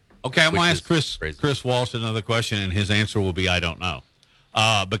next year. Okay, I'm going to ask Chris Walsh another question, and his answer will be, I don't know.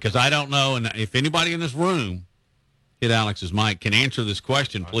 Because I don't know, and if anybody in this room, hit Alex's mic, can answer this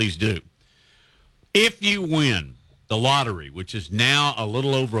question, please do. If you win the lottery, which is now a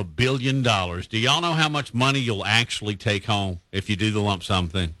little over $1 billion, do y'all know how much money you'll actually take home if you do the lump sum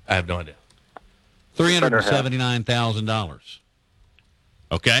thing? I have no idea. $379,000.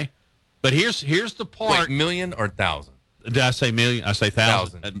 Okay? But here's the part. Wait, million or thousand? Did I say million? I say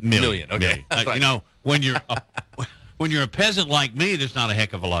thousand. Million. Okay. When you're a peasant like me, there's not a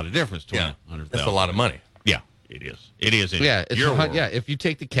heck of a lot of difference. That's a lot of money. Yeah, it is. It is. If you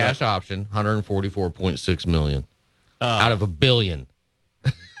take the cash option, $144.6 million out of $1 billion.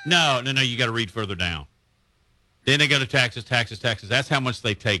 No. You got to read further down. Then they go to taxes. That's how much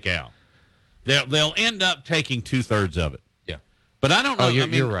they take out. They'll end up taking 2/3 of it. Yeah. But I don't know.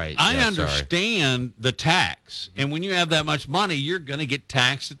 You're right. I understand the tax. And when you have that much money, you're going to get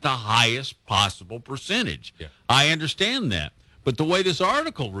taxed at the highest possible percentage. Yeah. I understand that. But the way this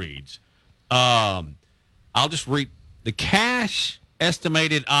article reads, I'll just read. The cash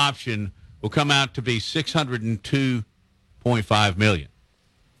estimated option will come out to be $602.5 million.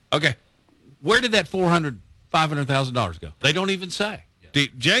 Okay. Where did that $500,000 go? They don't even say.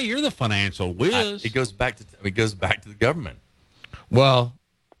 Jay, you're the financial whiz. It goes back to the government. Well,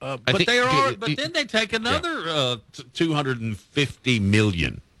 but then they take another $250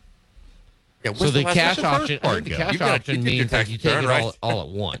 million. Yeah, so the cash option means that you take it all at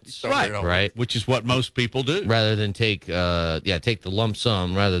once, right? Which is what most people do, rather than take the lump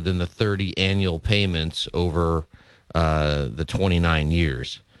sum rather than the 30 annual payments over the 29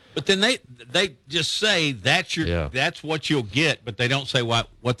 years. But then they just say that's what you'll get, but they don't say what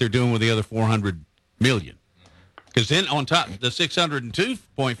they're doing with the other $400 million. Because then on top, the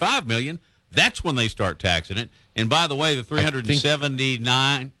 $602.5 million, that's when they start taxing it. And by the way, the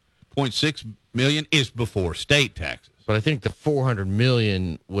 $379.6 million is before state taxes. But I think the $400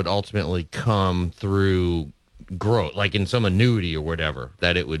 million would ultimately come through growth, like in some annuity or whatever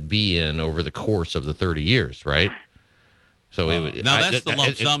that it would be in over the course of the 30 years, right? So it would. No, that's the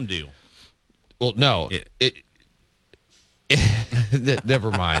lump sum deal. Well, no,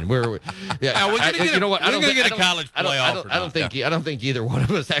 never mind. We're get a college playoff. I don't think either one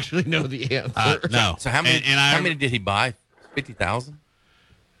of us actually know the answer. No. So how many did he buy? 50,000.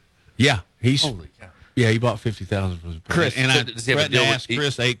 Yeah, holy cow. Yeah, he bought 50,000 for Chris. And I asked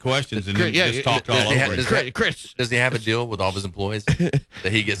Chris 8 questions and then just talked all over it. Chris, does he have a deal with all of his employees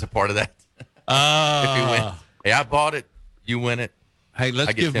that he gets a part of that? If he wins, hey, I bought it. You win it. Hey,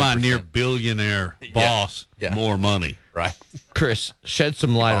 let's give my near billionaire boss more money. Right. Chris, shed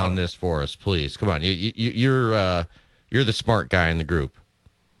some light on this for us, please. Come on, you're the smart guy in the group.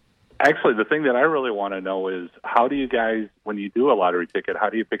 Actually, the thing that I really want to know is how do you guys, when you do a lottery ticket,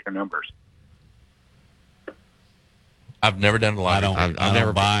 how do you pick your numbers? I've never done a lottery. I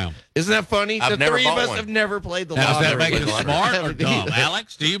never buy them. Isn't that funny? I've the never three of us one. have never played the lottery. lottery. Does that make it smart or dumb?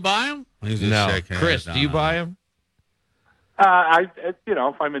 Alex, do you buy them? No. Chris, do you buy them?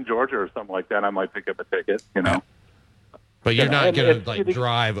 If I'm in Georgia or something like that, I might pick up a ticket, But you're not going to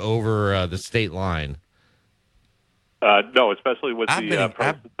drive over the state line. No, especially with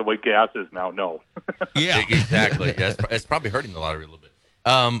the way gas is now. No. Yeah, exactly. Yeah, it's probably hurting the lottery a little bit.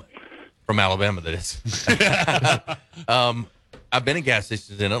 From Alabama, that is. I've been in gas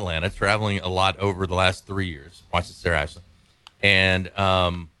stations in Atlanta, traveling a lot over the last 3 years. Watching Sarah Ashley, and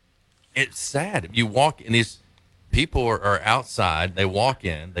it's sad. You walk in these. People are outside. They walk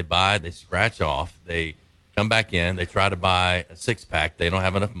in, they buy, they scratch off, they come back in, they try to buy a 6-pack. They don't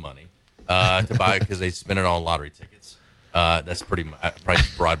have enough money to buy it because they spend it on lottery tickets. That's probably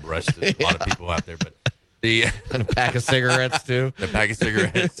broad brush to a lot of people out there. But and a pack of cigarettes too. A pack of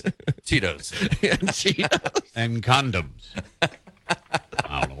cigarettes, Cheetos, Cheetos, and condoms. I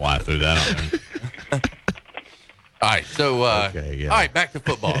don't know why I threw that on there. All right, so all right, back to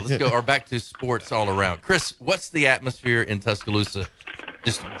football. Let's go, or back to sports all around. Chris, what's the atmosphere in Tuscaloosa,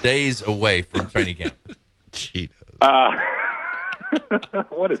 just days away from training camp? Cheetos.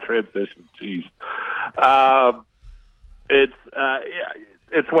 What a transition! Jeez,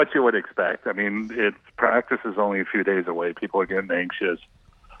 it's what you would expect. I mean, practice is only a few days away. People are getting anxious,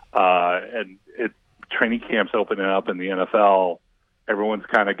 and training camp's opening up in the NFL. Everyone's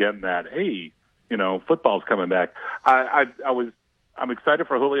kind of getting that. Hey. Football's coming back. I'm excited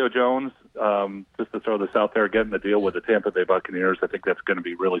for Julio Jones, just to throw this out there, getting the deal with the Tampa Bay Buccaneers. I think that's going to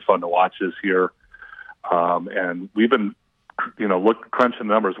be really fun to watch this year. And we've been, crunching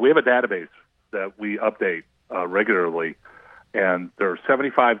the numbers. We have a database that we update regularly, and there are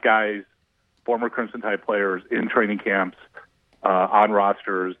 75 guys, former Crimson Tide players in training camps, on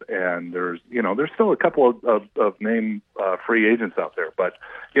rosters, and there's still a couple of name free agents out there. But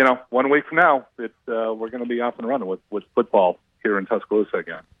 1 week from now, we're going to be off and running with football here in Tuscaloosa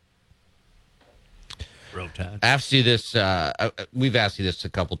again. I asked you this. We've asked you this a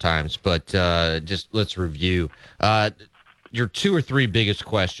couple times, but just let's review your 2 or 3 biggest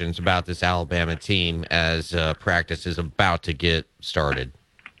questions about this Alabama team as practice is about to get started.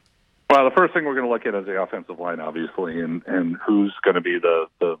 Well, the first thing we're going to look at is the offensive line, obviously, and who's going to be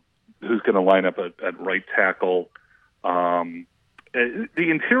who's going to line up at right tackle. The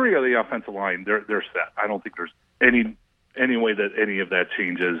interior of the offensive line, they're set. I don't think there's any way that any of that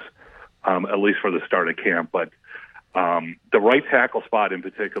changes, at least for the start of camp. But the right tackle spot in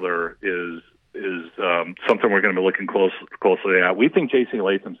particular is something we're going to be looking closely at. We think J.C.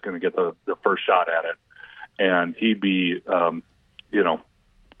 Latham's going to get the first shot at it, and he'd be,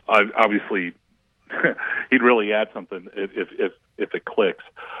 obviously, he'd really add something if it clicks.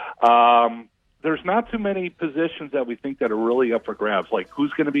 There's not too many positions that we think that are really up for grabs. Like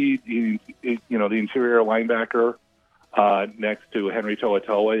who's going to be, the interior linebacker next to Henry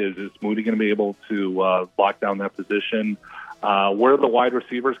To'oTo'o? Is Moody going to be able to lock down that position? Where are the wide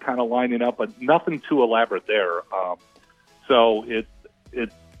receivers kind of lining up? But nothing too elaborate there. So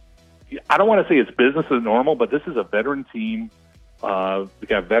I don't want to say it's business as normal, but this is a veteran team. We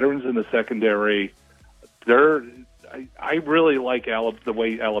got veterans in the secondary. I really like the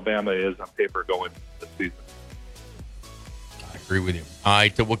way Alabama is on paper going this season. I agree with you. All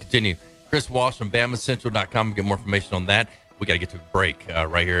right, so we'll continue. Chris Walsh from BamaCentral.com. Get more information on that. We got to get to a break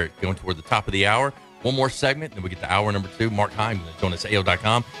right here, going toward the top of the hour. One more segment, then we get to hour number 2. Mark Heim will join us at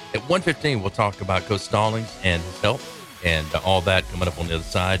AO.com. At 1:15, we'll talk about Coach Stallings and his health and all that coming up on the other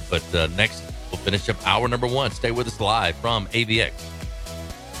side. But next, we'll finish up hour number 1. Stay with us live from AVX.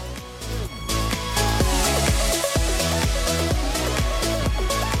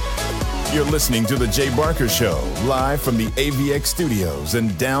 You're listening to The Jay Barker Show, live from the AVX studios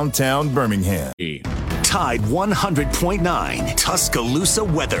in downtown Birmingham. Tide 100.9 Tuscaloosa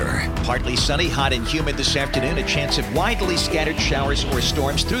weather. Partly sunny, hot and humid this afternoon. A chance of widely scattered showers or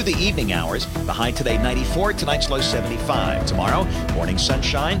storms through the evening hours. The high today 94, tonight's low 75. Tomorrow, morning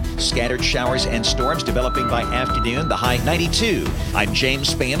sunshine, scattered showers and storms developing by afternoon. The high 92. I'm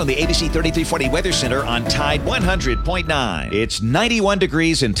James Spann on the ABC 3340 Weather Center on Tide 100.9. It's 91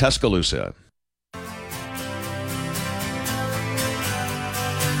 degrees in Tuscaloosa.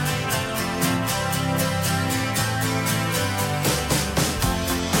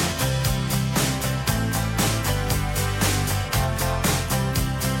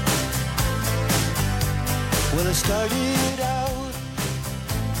 Started out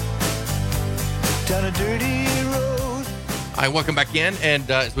down a dirty road. All right, welcome back in.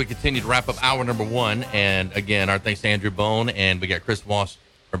 And as we continue to wrap up hour number 1, and again, our thanks to Andrew Bone, and we got Chris Walsh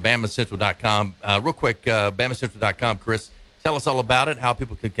from BamaCentral.com. Real quick, BamaCentral.com, Chris, tell us all about it, how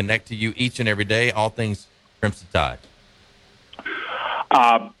people can connect to you each and every day, all things Crimson Tide.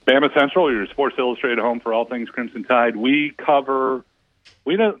 Bama Central, your Sports Illustrated home for all things Crimson Tide.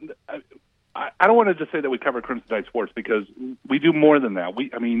 I don't want to just say that we cover Crimson Tide sports, because we do more than that.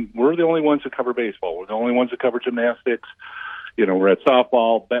 We're the only ones who cover baseball. We're the only ones who cover gymnastics. We're at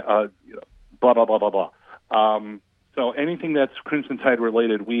softball, blah, blah, blah, blah, blah. So anything that's Crimson Tide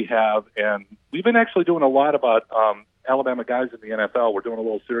related, we have. And we've been actually doing a lot about Alabama guys in the NFL. We're doing a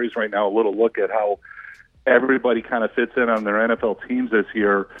little series right now, a little look at how everybody kind of fits in on their NFL teams this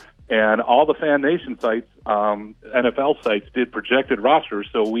year. And all the Fan Nation sites, NFL sites, did projected rosters.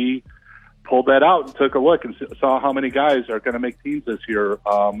 So we pulled that out and took a look and saw how many guys are going to make teams this year.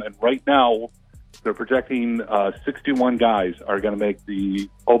 And right now, they're projecting 61 guys are going to make the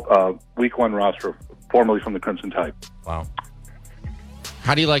Week 1 roster, formerly from the Crimson Tide. Wow.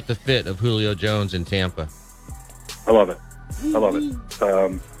 How do you like the fit of Julio Jones in Tampa? I love it.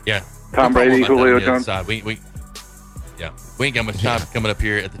 Yeah. Tom Brady, Julio Jones. We ain't got much time coming up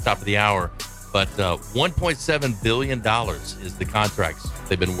here at the top of the hour, but $1.7 billion is the contracts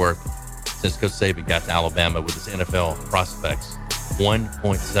they've been worth since Coach Saban got to Alabama with his NFL prospects.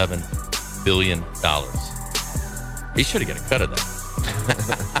 $1.7 billion. He should have got a cut of that.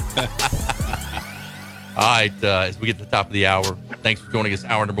 All right, as we get to the top of the hour, thanks for joining us.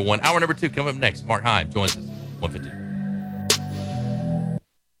 Hour number 1. Hour number 2 coming up next. Mark Heim joins us. 1:15.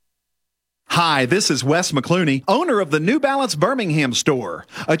 Hi, this is Wes McClooney, owner of the New Balance Birmingham store.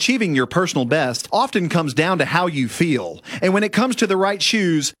 Achieving your personal best often comes down to how you feel. And when it comes to the right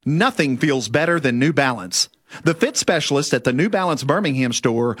shoes, nothing feels better than New Balance. The fit specialists at the New Balance Birmingham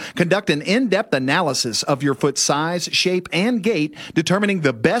store conduct an in-depth analysis of your foot size, shape, and gait, determining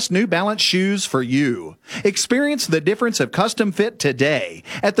the best New Balance shoes for you. Experience the difference of custom fit today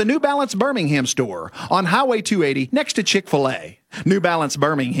at the New Balance Birmingham store on Highway 280 next to Chick-fil-A. New Balance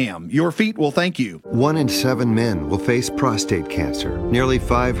Birmingham, your feet will thank you. 1 in 7 men will face prostate cancer. Nearly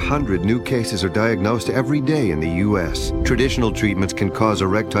 500 new cases are diagnosed every day in the U.S. Traditional treatments can cause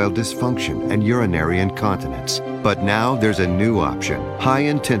erectile dysfunction and urinary incontinence. But now there's a new option,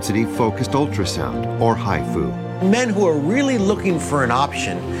 high-intensity focused ultrasound, or HIFU. Men who are really looking for an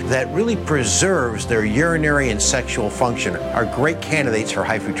option that really preserves their urinary and sexual function are great candidates for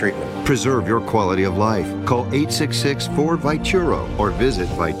HIFU treatment. Preserve your quality of life. Call 866-4-VITURO or visit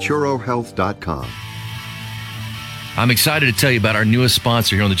VituroHealth.com. I'm excited to tell you about our newest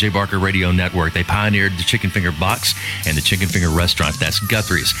sponsor here on the Jay Barker Radio Network. They pioneered the Chicken Finger Box and the Chicken Finger Restaurant. That's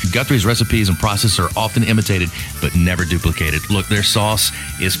Guthrie's. Guthrie's recipes and process are often imitated, but never duplicated. Look, their sauce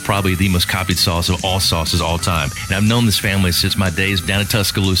is probably the most copied sauce of all sauces all time. And I've known this family since my days down in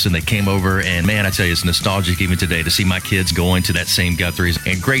Tuscaloosa, and they came over, and man, I tell you, it's nostalgic even today to see my kids going to that same Guthrie's.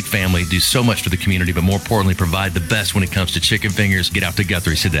 And great family, do so much for the community, but more importantly, provide the best when it comes to chicken fingers. Get out to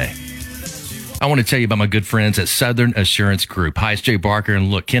Guthrie's today. I want to tell you about my good friends at Southern Assurance Group. Hi, it's Jay Barker,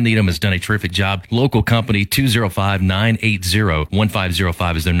 and look, Ken Needham has done a terrific job. Local company,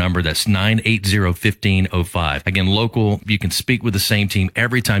 205-980-1505 is their number. That's 980-1505. Again, local, you can speak with the same team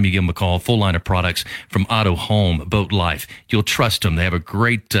every time you give them a call. Full line of products from auto, home, boat, life. You'll trust them. They have a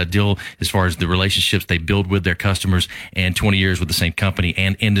great deal as far as the relationships they build with their customers, and 20 years with the same company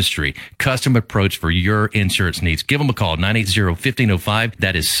and industry. Custom approach for your insurance needs. Give them a call, 980-1505.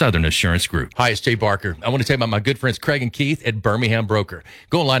 That is Southern Assurance Group. Hi, it's Jay Barker. I want to tell you about my good friends Craig and Keith at Birmingham Broker.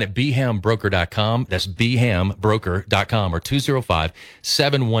 Go online at BHAMBroker.com. That's BHAMBroker.com or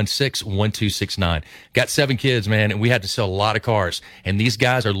 205-716-1269. Got 7 kids, man, and we had to sell a lot of cars. And these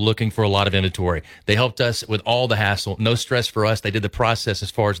guys are looking for a lot of inventory. They helped us with all the hassle. No stress for us. They did the process as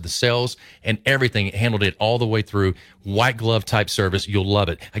far as the sales and everything. Handled it all the way through. White glove type service. You'll love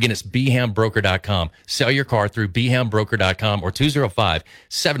it. Again, it's BHAMBroker.com. Sell your car through BHAMBroker.com or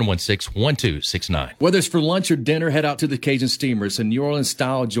 205-716-1269. Whether it's for lunch or dinner, head out to the Cajun Steamer. It's a New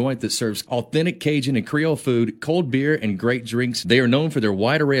Orleans-style joint that serves authentic Cajun and Creole food, cold beer, and great drinks. They are known for their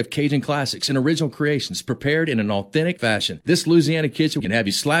wide array of Cajun classics and original creations prepared in an authentic fashion. This Louisiana kitchen can have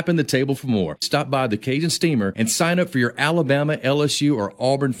you slapping the table for more. Stop by the Cajun Steamer and sign up for your Alabama, LSU, or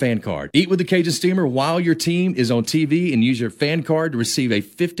Auburn fan card. Eat with the Cajun Steamer while your team is on TV and use your fan card to receive a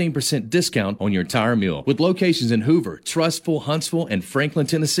 15% discount on your entire meal. With locations in Hoover, Trustful, Huntsville, and Franklin,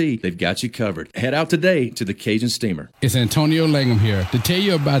 Tennessee, they've got you covered. Head out today to the Cajun Steamer. It's Antonio Langham here to tell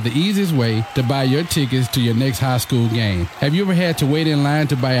you about the easiest way to buy your tickets to your next high school game. Have you ever had to wait in line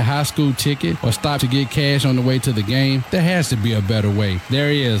to buy a high school ticket or stop to get cash on the way to the game? There has to be a better way. There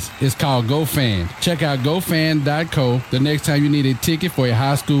is. It's called GoFan. Check out GoFan.co the next time you need a ticket for your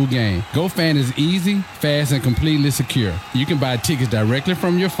high school game. GoFan is easy, fast, and completely secure. You can buy tickets directly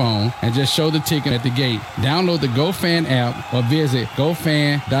from your phone and just show the ticket at the gate. Download the GoFan app or visit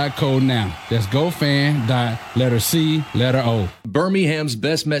GoFan.co now. That's GoFan.C.O. Birmingham's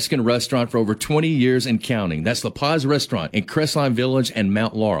best Mexican restaurant for over 20 years and counting. That's La Paz Restaurant in Crestline Village and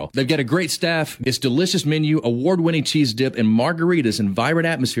Mount Laurel. They've got a great staff. Its delicious menu, award-winning cheese dip, and margaritas and vibrant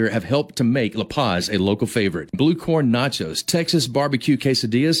atmosphere have helped to make La Paz a local favorite. Blue corn nachos, Texas barbecue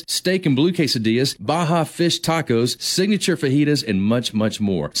quesadillas, steak and blue quesadillas, Baja fish tacos, signature fajitas, and much, much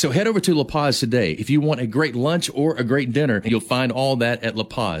more. So head over to La Paz today. If you want a great lunch or a great dinner, you'll find all that at La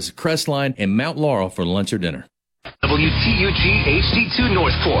Paz, Crestline, and Mount Laurel for lunch or dinner. WTUG HD2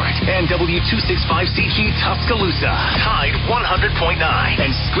 Northport and W265CG Tuscaloosa. Tide 100.9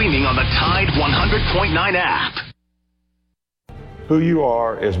 and streaming on the Tide 100.9 app. Who you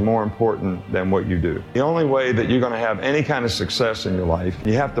are is more important than what you do. The only way that you're going to have any kind of success in your life,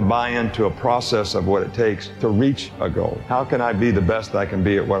 you have to buy into a process of what it takes to reach a goal. How can I be the best I can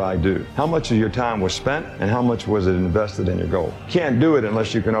be at what I do? How much of your time was spent and how much was it invested in your goal? You can't do it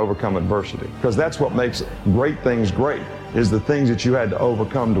unless you can overcome adversity, because that's what makes great things great, is the things that you had to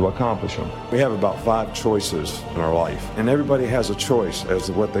overcome to accomplish them. We have about 5 choices in our life, and everybody has a choice as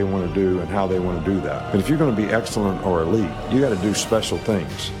to what they want to do and how they want to do that. But if you're going to be excellent or elite, you got to do special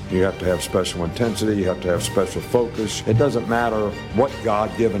things. You have to have special intensity, you have to have special focus. It doesn't matter what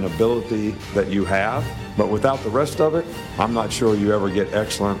God-given ability that you have, but without the rest of it, I'm not sure you ever get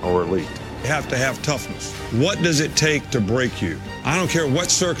excellent or elite. You have to have toughness. What does it take to break you? I don't care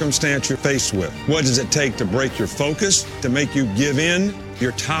what circumstance you're faced with. What does it take to break your focus, to make you give in?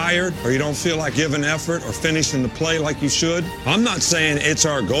 You're tired or you don't feel like giving effort or finishing the play like you should? I'm not saying it's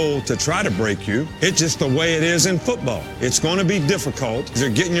our goal to try to break you. It's just the way it is in football. It's going to be difficult because you're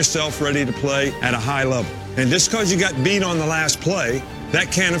getting yourself ready to play at a high level. And just because you got beat on the last play,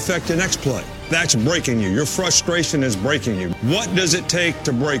 that can't affect the next play. That's breaking you. Your frustration is breaking you. What does it take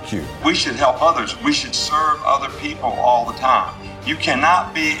to break you? We should help others. We should serve other people all the time. You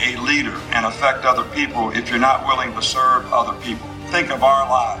cannot be a leader and affect other people if you're not willing to serve other people. Think of our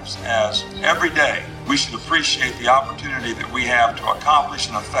lives as every day we should appreciate the opportunity that we have to accomplish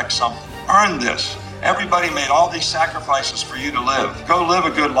and affect something. Earn this. Everybody made all these sacrifices for you to live. Go live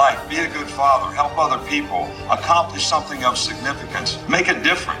a good life, be a good father, help other people, accomplish something of significance, make a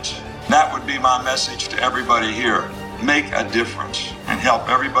difference. That would be my message to everybody here. Make a difference and help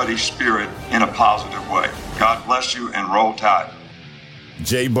everybody's spirit in a positive way. God bless you and roll Tide.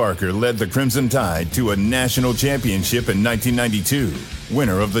 Jay Barker led the Crimson Tide to a national championship in 1992,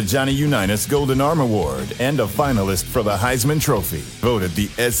 winner of the Johnny Unitas Golden Arm Award and a finalist for the Heisman Trophy, voted the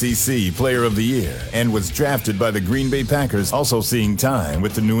SEC Player of the Year, and was drafted by the Green Bay Packers, also seeing time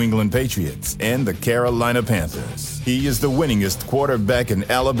with the New England Patriots and the Carolina Panthers. He is the winningest quarterback in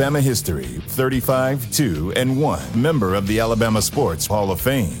Alabama history, 35-2-1, member of the Alabama Sports Hall of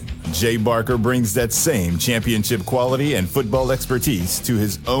Fame. Jay Barker brings that same championship quality and football expertise to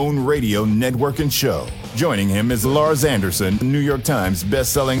his own radio network and show. Joining him is Lars Anderson, New York Times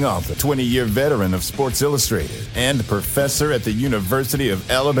best-selling author, 20-year veteran of Sports Illustrated, and professor at the University of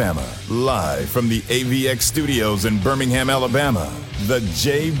Alabama. Live from the AVX studios in Birmingham, Alabama, The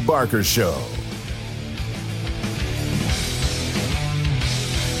Jay Barker Show.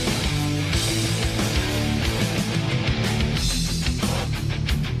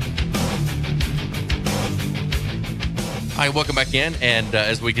 All right, welcome back in. And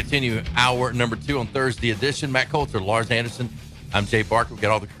as we continue hour number 2 on Thursday edition, Matt Coulter, Lars Anderson, I'm Jay Barker. We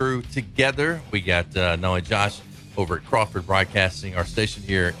got all the crew together. We got not only Josh over at Crawford Broadcasting, our station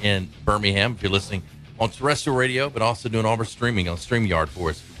here in Birmingham, if you're listening on terrestrial radio, but also doing all of our streaming on StreamYard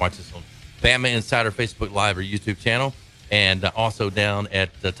for us. You watch us on Bama Insider Facebook Live or YouTube channel, and also down at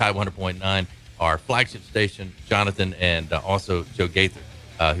Tide 100.9, our flagship station, Jonathan, and also Joe Gaither,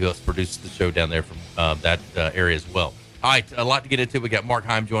 who else produced the show down there from that area as well. All right, a lot to get into. We got Mark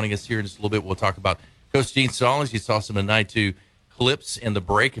Heim joining us here in just a little bit. We'll talk about Coach Gene Stallings. You saw some of the 92 clips in the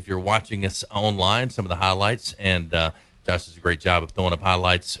break if you're watching us online, some of the highlights. And Josh does a great job of throwing up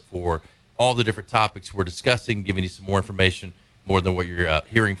highlights for all the different topics we're discussing, giving you some more information, more than what you're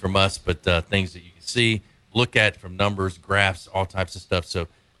hearing from us, but things that you can see, look at from numbers, graphs, all types of stuff. So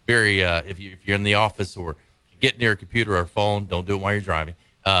very, if you're in the office or get near a computer or a phone, don't do it while you're driving,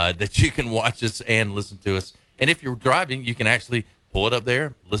 that you can watch us and listen to us. And if you're driving, you can actually pull it up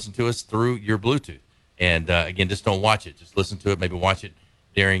there, listen to us through your Bluetooth. And, again, just don't watch it. Just listen to it. Maybe watch it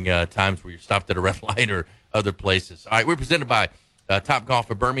during times where you're stopped at a red light or other places. All right, we're presented by Top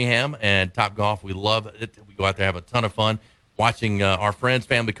Golf of Birmingham. And Top Golf, we love it. We go out there, have a ton of fun watching our friends,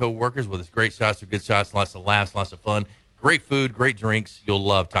 family, co-workers with us. Great shots or good shots, lots of laughs, lots of fun. Great food, great drinks. You'll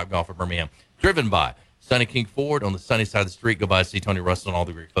love Top Golf of Birmingham. Driven by Sunny King Ford on the sunny side of the street. Go by and see Tony Russell and all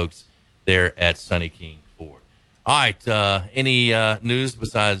the great folks there at Sunny King Ford. All right. Any news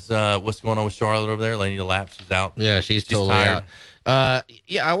besides what's going on with Charlotte over there? Lainey Lapp, she's out. Yeah, she's totally tired. out.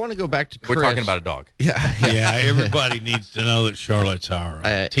 Yeah, I want to go back to Chris. We're talking about a dog. Yeah, yeah. Everybody needs to know that Charlotte's our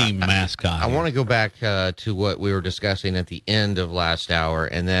team mascot. I want to go back to what we were discussing at the end of last hour,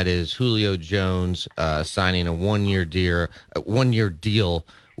 and that is Julio Jones signing a one-year deal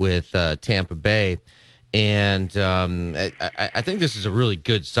with Tampa Bay. And I think this is a really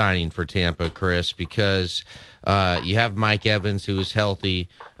good signing for Tampa, Chris, because you have Mike Evans, who is healthy.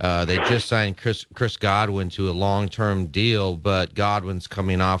 They just signed Chris Godwin to a long-term deal, but Godwin's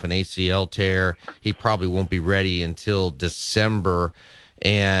coming off an ACL tear. He probably won't be ready until December.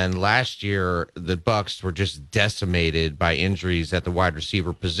 And last year, the Bucs were just decimated by injuries at the wide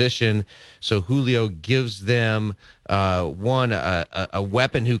receiver position. So Julio gives them a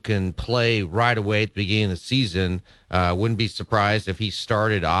weapon who can play right away at the beginning of the season. Wouldn't be surprised if he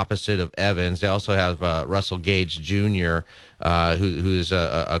started opposite of Evans. They also have Russell Gage Jr., who's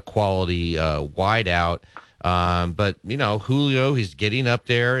a quality wideout. But, you know, Julio, he's getting up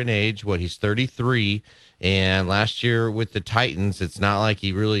there in age. He's 33. And last year with the Titans, it's not like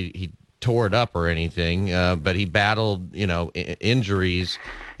he tore it up or anything, but he battled, injuries.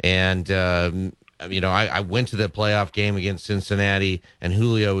 And, I went to the playoff game against Cincinnati, and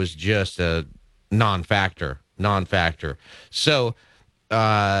Julio was just a non-factor. So,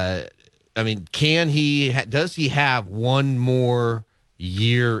 does he have one more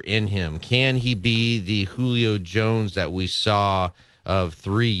year in him? Can he be the Julio Jones that we saw of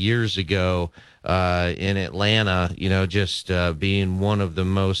 3 years ago in Atlanta, just being one of the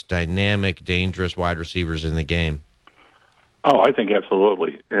most dynamic, dangerous wide receivers in the game? Oh, I think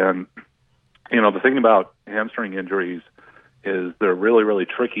absolutely. And, the thing about hamstring injuries is they're really, really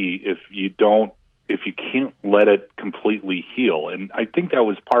tricky if you can't let it completely heal. And I think that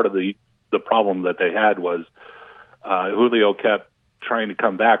was part of the problem that they had was Julio kept trying to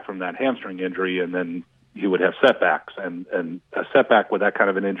come back from that hamstring injury, and then he would have setbacks. And a setback with that kind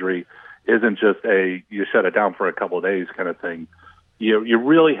of an injury isn't just you shut it down for a couple of days kind of thing. you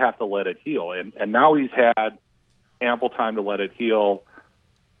really have to let it heal. And now he's had ample time to let it heal.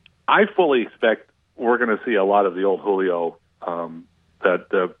 I fully expect we're going to see a lot of the old Julio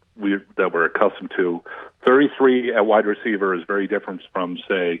that we're accustomed to. 33 at wide receiver is very different from,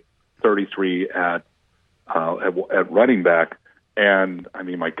 say, 33 at running back. And I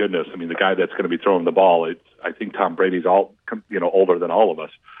mean, my goodness, I mean, the guy that's going to be throwing the ball, I think Tom Brady's older than all of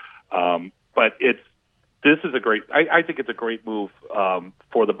us. But this is a great, I think it's a great move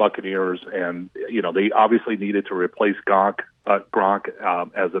for the Buccaneers. And, they obviously needed to replace Gronk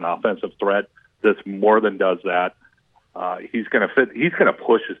as an offensive threat. This more than does that. He's going to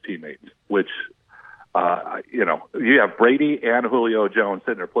push his teammates, which, you have Brady and Julio Jones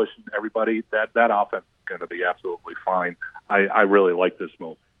sitting there pushing everybody. That offense is going to be absolutely fine. I really like this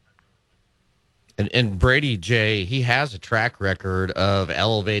move. And Brady, Jay, he has a track record of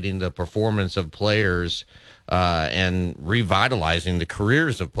elevating the performance of players and revitalizing the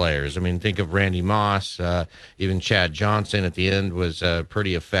careers of players. I mean, think of Randy Moss, even Chad Johnson at the end was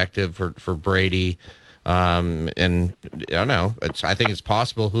pretty effective for Brady. And I don't know, I think it's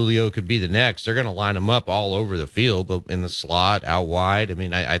possible Julio could be the next. They're going to line him up all over the field, in the slot, out wide. I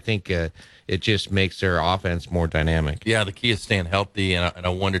mean, I think it just makes their offense more dynamic. Yeah, the key is staying healthy, and I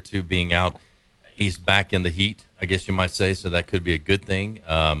wonder, too, being out, he's back in the heat, I guess you might say, so that could be a good thing,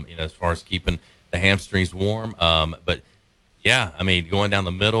 as far as keeping the hamstrings warm. But, yeah, I mean, going down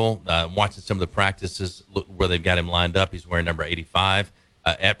the middle, watching some of the practices where they've got him lined up, he's wearing number 85.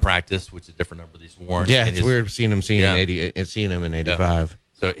 At practice, which is a different number he's worn. Yeah, it's weird seeing him in 85. Yeah.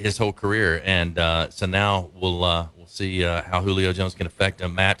 So his whole career, and so now we'll see how Julio Jones can affect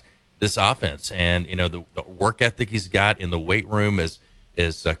Matt this offense, and the work ethic he's got in the weight room, as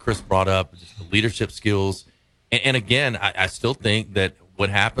Chris brought up, just the leadership skills, and again, I still think that what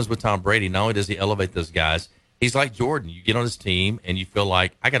happens with Tom Brady, not only does he elevate those guys, he's like Jordan. You get on his team and you feel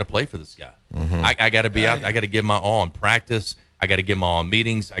like I got to play for this guy. Mm-hmm. I got to be out. I got to give my all in practice. I got to give him all in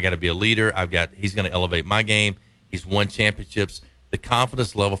meetings. I got to be a leader. He's going to elevate my game. He's won championships. The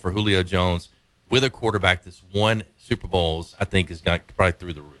confidence level for Julio Jones with a quarterback that's won Super Bowls, I think, is probably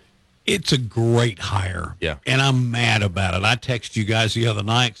through the roof. It's a great hire. Yeah. And I'm mad about it. I texted you guys the other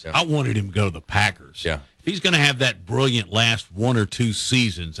night. Yeah. I wanted him to go to the Packers. Yeah. If he's going to have that brilliant last one or two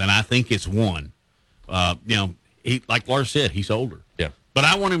seasons, and I think it's one, he, like Lars said, he's older. Yeah. But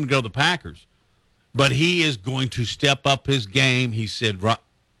I want him to go to the Packers. But he is going to step up his game. He said, what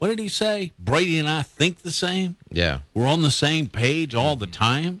did he say? Brady and I think the same. Yeah. We're on the same page all the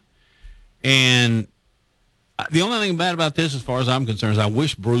time. And the only thing bad about this, as far as I'm concerned, is I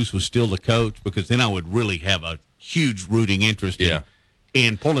wish Bruce was still the coach, because then I would really have a huge rooting interest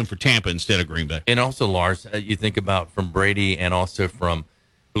in pulling for Tampa instead of Green Bay. And also, Lars, you think about from Brady and also from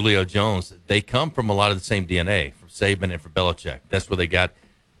Julio Jones, they come from a lot of the same DNA, from Saban and from Belichick. That's where they got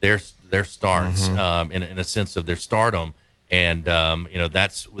their starts, in a sense of their stardom, and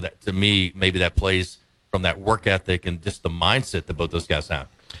that's to me, maybe that plays from that work ethic and just the mindset that both those guys have.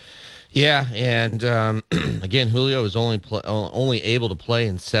 Yeah, and again, Julio was only able to play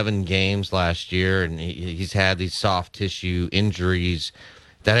in 7 games last year, and he's had these soft tissue injuries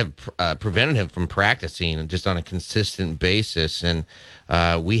that have prevented him from practicing just on a consistent basis, and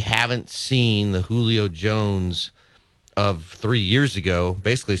we haven't seen the Julio Jones of 3 years ago,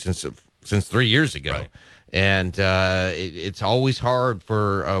 basically since 3 years ago. Right. And it's always hard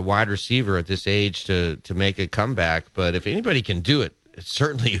for a wide receiver at this age to make a comeback. But if anybody can do it, it's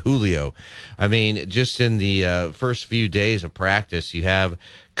certainly Julio. I mean, just in the first few days of practice, you have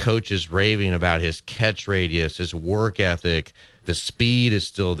coaches raving about his catch radius, his work ethic. The speed is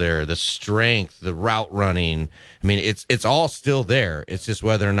still there, the strength, the route running. I mean, it's all still there. It's just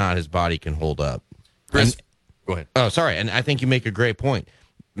whether or not his body can hold up. Chris, go ahead. Oh, sorry. And I think you make a great point.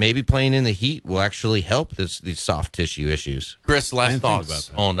 Maybe playing in the heat will actually help these soft tissue issues. Chris, last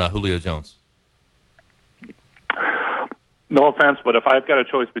thoughts on Julio Jones? No offense, but if I've got a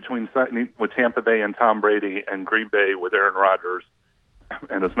choice between signing with Tampa Bay and Tom Brady and Green Bay with Aaron Rodgers,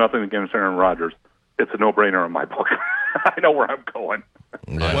 and it's nothing against Aaron Rodgers, it's a no-brainer in my book. I know where I'm going.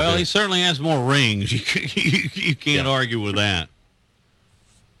 Well, he certainly has more rings. You can't argue with that.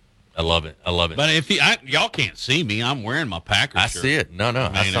 I love it. But if y'all can't see me, I'm wearing my Packers shirt. I see it. No,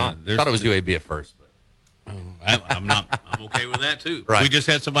 I saw it. I thought it was UAB at first. But. I'm okay with that, too. Right. We just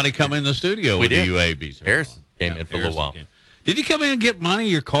had somebody come in the studio with the UAB. So. Harrison came in for a little while. Did you come in and get money,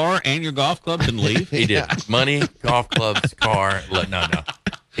 your car, and your golf clubs and leave? He did. Money, golf clubs, car. No.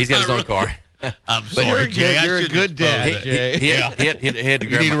 He's got his own car. I'm sorry, Jay. You're a good dad, Jay. He had to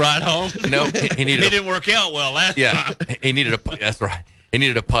you need a ride home? No, he needed. It didn't work out well last time. He needed a. That's right. He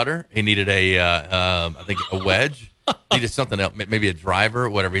needed a putter. He needed I think a wedge. needed something else, maybe a driver or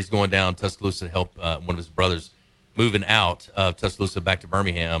whatever. He's going down Tuscaloosa to help one of his brothers moving out of Tuscaloosa back to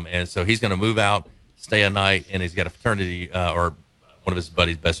Birmingham. And so he's going to move out, stay a night, and he's got a fraternity or one of his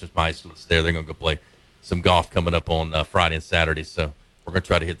buddies, best friends from high school, is there. They're going to go play some golf coming up on Friday and Saturday. So we're going to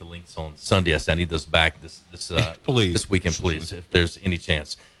try to hit the links on Sunday. I need those back this weekend, please, if there's any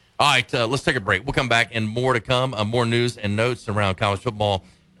chance. All right, let's take a break. We'll come back and more to come, more news and notes around college football,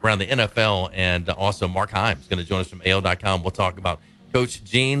 around the NFL, and also Mark Heim is going to join us from AL.com. We'll talk about Coach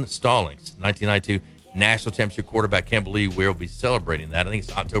Gene Stallings, 1992 National Championship quarterback. Can't believe we'll be celebrating that. I think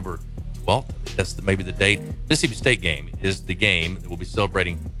it's October 12th. That's maybe the date. Mississippi State game is the game that we'll be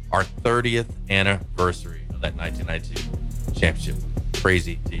celebrating our 30th anniversary of that 1992 championship.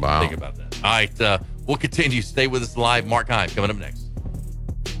 Crazy to even think about that. All right, we'll continue. Stay with us live. Mark Heim coming up next.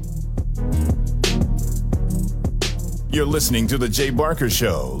 You're listening to The Jay Barker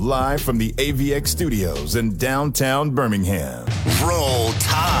Show, live from the AVX studios in downtown Birmingham. Roll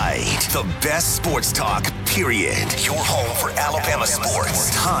Tide, the best sports talk, period. Your home for Alabama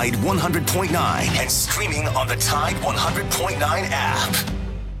sports. Tide 100.9 and streaming on the Tide 100.9 app.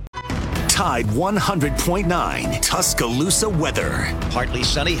 Tide 100.9 Tuscaloosa weather. Partly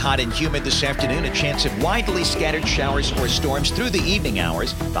sunny, hot and humid this afternoon. A chance of widely scattered showers or storms through the evening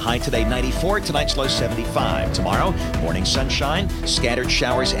hours. The high today 94, tonight's low 75. Tomorrow, morning sunshine, scattered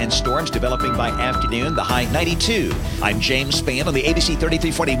showers and storms developing by afternoon. The high 92. I'm James Spann on the ABC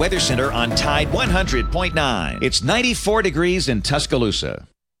 3340 Weather Center on Tide 100.9. It's 94 degrees in Tuscaloosa.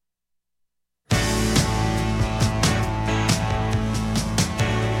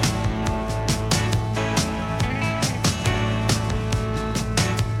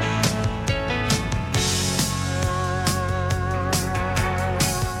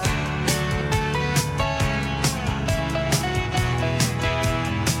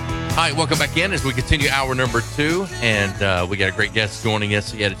 All right, welcome back in as we continue hour number 2, and we got a great guest joining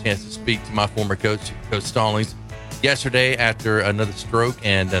us. He had a chance to speak to my former coach, Coach Stallings, yesterday after another stroke,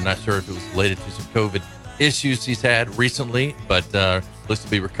 and I'm not sure if it was related to some COVID issues he's had recently, but looks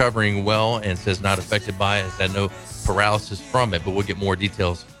to be recovering well and says not affected by it, has had no paralysis from it. But we'll get more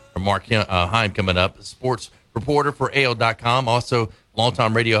details from Mark Heim coming up, sports reporter for AL.com, also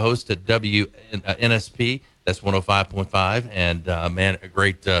longtime radio host at WNSP, that's 105.5, and man, a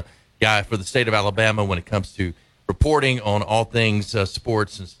great guy for the state of Alabama when it comes to reporting on all things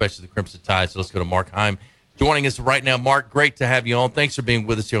sports, and especially the Crimson Tide. So let's go to Mark Heim joining us right now. Mark, great to have you on. Thanks for being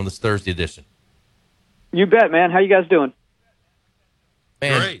with us here on this Thursday edition. You bet, man. How you guys doing?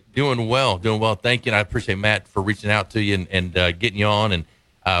 Man, great. Doing well. Thank you. And I appreciate Matt for reaching out to you and getting you on.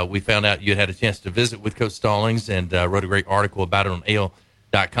 And we found out you had a chance to visit with Coach Stallings and wrote a great article about it on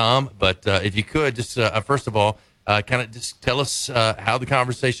AL.com. But if you could, just first of all, kind of just tell us how the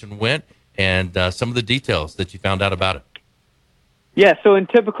conversation went and some of the details that you found out about it. Yeah, so in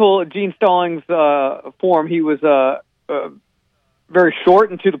typical Gene Stallings form, he was very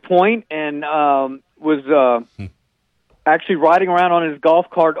short and to the point, and was actually riding around on his golf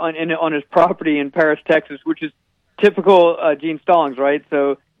cart on his property in Paris, Texas, which is typical Gene Stallings, right?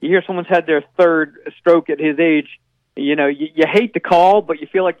 So you hear someone's had their third stroke at his age, you know, you hate to call, but you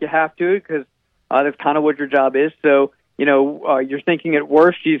feel like you have to because that's kind of what your job is. So, you know, you're thinking at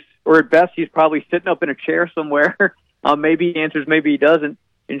worst or at best, he's probably sitting up in a chair somewhere. Maybe he answers, maybe he doesn't.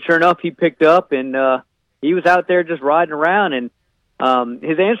 And sure enough, he picked up and he was out there just riding around. And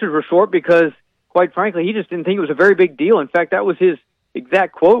his answers were short because, quite frankly, he just didn't think it was a very big deal. In fact, that was his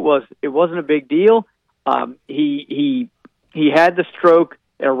exact quote was, it wasn't a big deal. He had the stroke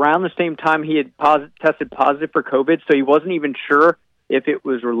at around the same time he had tested positive for COVID, so he wasn't even sure if it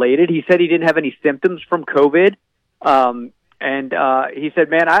was related. He said he didn't have any symptoms from COVID. And he said,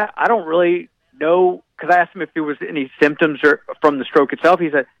 man, I don't really know, because I asked him if there was any symptoms from the stroke itself. He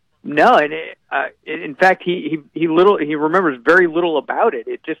said, no. And in fact, he remembers very little about it.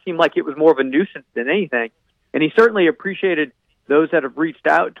 It just seemed like it was more of a nuisance than anything. And he certainly appreciated those that have reached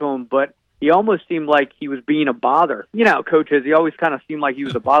out to him, but he almost seemed like he was being a bother. You know how Coach is. He always kind of seemed like he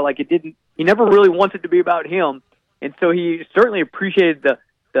was a bother. Like he never really wanted it to be about him. And so he certainly appreciated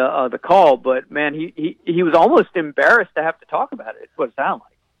the call, but man, he was almost embarrassed to have to talk about it. It's what it sounded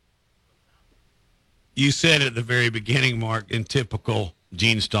like. You said at the very beginning, Mark, in typical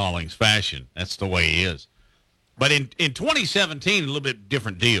Gene Stallings fashion, that's the way he is. But in 2017, a little bit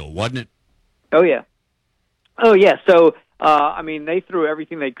different deal, wasn't it? Oh yeah. So I mean, they threw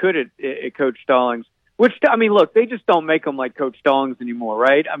everything they could at Coach Stallings. Which, I mean, look, they just don't make him like Coach Stallings anymore,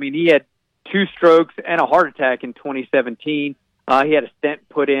 right? I mean, he had 2 strokes and a heart attack in 2017. He had a stent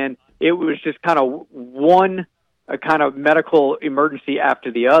put in. It was just kind of one kind of medical emergency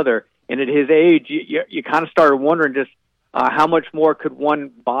after the other. And at his age, you kind of started wondering just how much more could one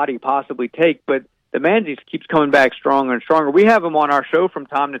body possibly take. But the man just keeps coming back stronger and stronger. We have him on our show from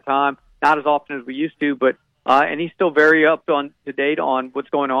time to time, not as often as we used to, but and he's still very up to date on what's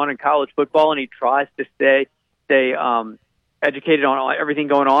going on in college football, and he tries to stay educated on everything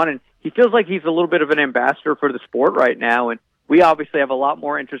going on. And he feels like he's a little bit of an ambassador for the sport right now. And we obviously have a lot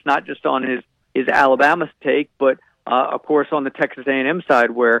more interest, not just on his Alabama take, but of course on the Texas A&M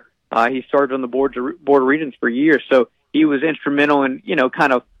side, where he served on the board of regents for years. So he was instrumental in,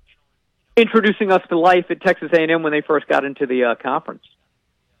 kind of introducing us to life at Texas A&M when they first got into the conference.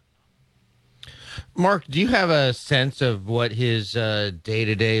 Mark, do you have a sense of what his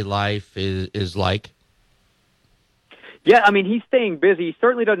day-to-day life is like? Yeah, I mean, he's staying busy. He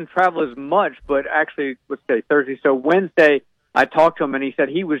certainly doesn't travel as much, but actually, let's say Thursday. So Wednesday, I talked to him, and he said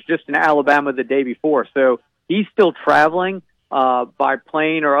he was just in Alabama the day before. So he's still traveling by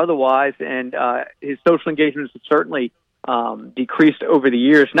plane or otherwise, and his social engagements have certainly decreased over the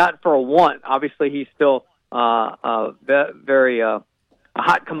years. Not for a want. Obviously, he's still very a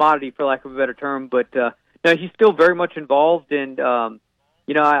hot commodity, for lack of a better term, but no, he's still very much involved. And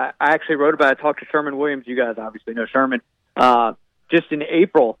I actually wrote about it. I talked to Sherman Williams. You guys obviously know Sherman. Just in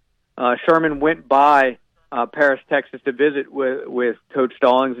April, Sherman went by Paris, Texas to visit with Coach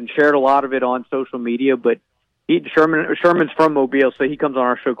Stallings and shared a lot of it on social media. But Sherman's from Mobile, so he comes on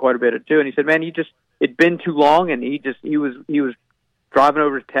our show quite a bit too. And he said, man, it'd been too long, and he was driving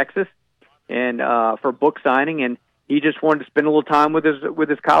over to Texas and for a book signing, and he just wanted to spend a little time with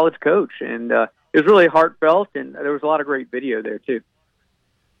his college coach. And it was really heartfelt, and there was a lot of great video there too.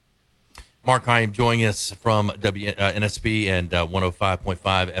 Mark Heim joining us from NSB and 105.5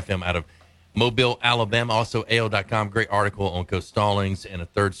 FM out of Mobile, Alabama. Also, AO.com, great article on Coach Stallings and a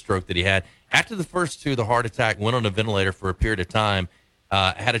third stroke that he had. After the first two, the heart attack, went on a ventilator for a period of time.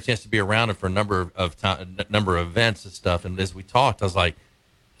 Had a chance to be around him for a number of events and stuff. And as we talked, I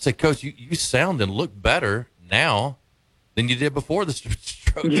said, Coach, you sound and look better now than you did before the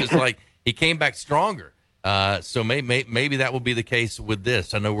stroke. Yeah. It's like he came back stronger. So maybe that will be the case with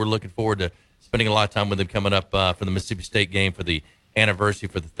this. I know we're looking forward to spending a lot of time with him coming up for the Mississippi State game for the anniversary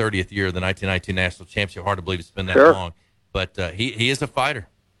for the 30th year of the 1992 National Championship. Hard to believe it's been that long, but he is a fighter.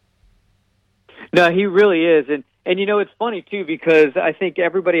 No, he really is, and it's funny too, because I think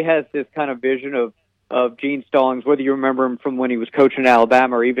everybody has this kind of vision of Gene Stallings, whether you remember him from when he was coaching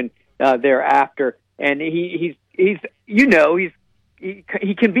Alabama or even thereafter, and he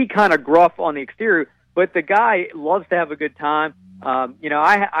can be kind of gruff on the exterior. But the guy loves to have a good time. I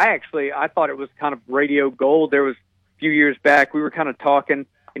thought it was kind of radio gold. There was a few years back, we were kind of talking,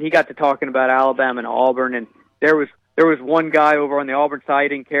 and he got to talking about Alabama and Auburn, and there was one guy over on the Auburn side he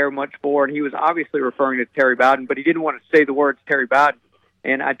didn't care much for, and he was obviously referring to Terry Bowden, but he didn't want to say the words Terry Bowden.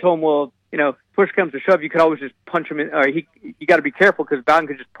 And I told him, well, push comes to shove, you could always just punch him in. You got to be careful because Bowden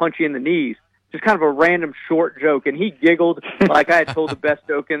could just punch you in the knees. Just kind of a random short joke, and he giggled like I had told the best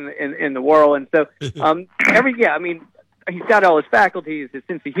joke in the world. And so he's got all his faculties, his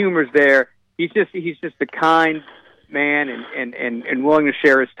sense of humor's there. He's just a kind man and willing to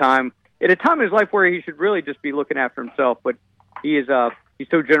share his time at a time in his life where he should really just be looking after himself. But he's so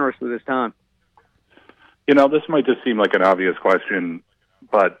generous with his time. This might just seem like an obvious question,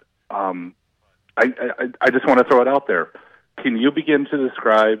 but I just want to throw it out there. Can you begin to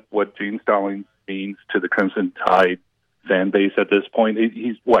describe what Gene Stallings means to the Crimson Tide fan base at this point?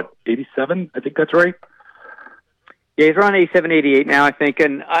 He's, 87? I think that's right. Yeah, he's around 87, 88 now, I think.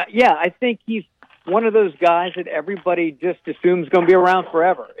 And, I think he's one of those guys that everybody just assumes is going to be around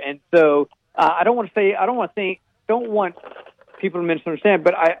forever. And so I don't want people to misunderstand,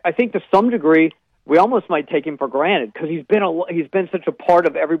 but I think to some degree we almost might take him for granted because he's been such a part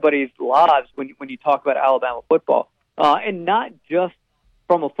of everybody's lives when you talk about Alabama football. And not just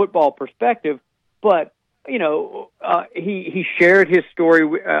from a football perspective, but he shared his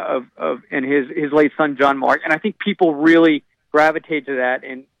story and his late son John Mark, and I think people really gravitate to that,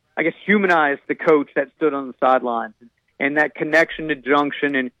 and I guess humanized the coach that stood on the sidelines, and that connection to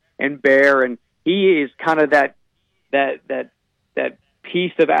Junction and Bear, and he is kind of that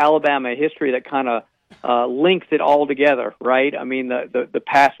piece of Alabama history that kind of links it all together, right? I mean, the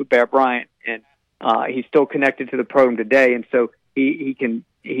past with Bear Bryant, and he's still connected to the program today, and so he can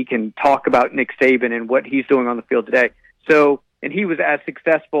talk about Nick Saban and what he's doing on the field today. So, and he was as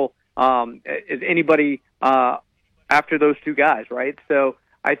successful as anybody after those two guys, right? So,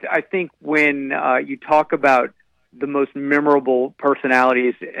 I think when you talk about the most memorable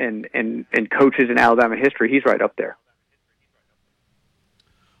personalities and coaches in Alabama history, he's right up there.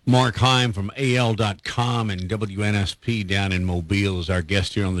 Mark Heim from AL.com and WNSP down in Mobile is our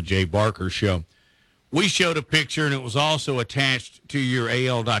guest here on the Jay Barker Show. We showed a picture, and it was also attached to your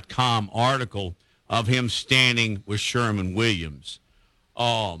AL.com article of him standing with Sherman Williams.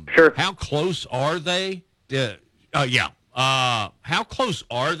 Sure. How close are they? How close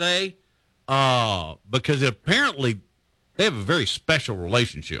are they? Because apparently they have a very special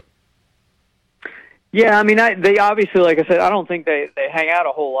relationship. Yeah, I mean, they obviously, like I said, I don't think they hang out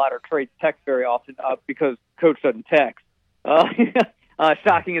a whole lot or trade text very often because Coach doesn't text.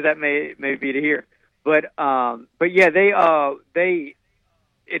 Shocking as that may be to hear, but yeah,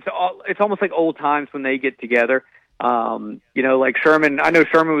 it's almost like old times when they get together. Like Sherman. I know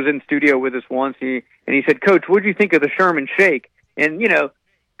Sherman was in studio with us once, and he said, "Coach, what did you think of the Sherman Shake?" And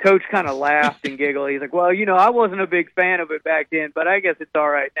Coach kind of laughed and giggled. He's like, "Well, I wasn't a big fan of it back then, but I guess it's all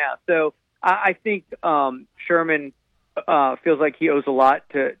right now." So I think Sherman feels like he owes a lot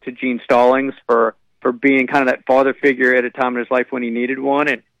to Gene Stallings for being kind of that father figure at a time in his life when he needed one,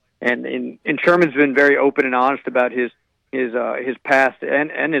 and Sherman's been very open and honest about his past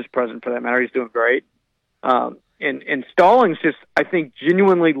and his present for that matter. He's doing great. And Stallings just, I think,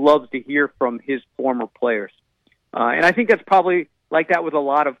 genuinely loves to hear from his former players. And I think that's probably like that with a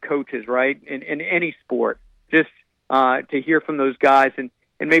lot of coaches, right? In any sport, just to hear from those guys and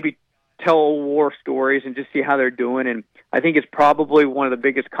maybe tell war stories and just see how they're doing. And I think it's probably one of the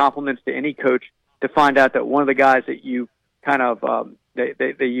biggest compliments to any coach to find out that one of the guys that you kind of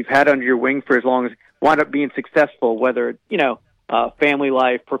that you've had under your wing for as long as wound up being successful, whether family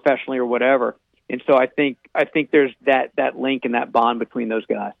life, professionally, or whatever. And so I think there's that link and that bond between those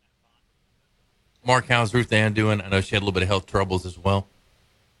guys. Mark, how's Ruth Ann doing? I know she had a little bit of health troubles as well.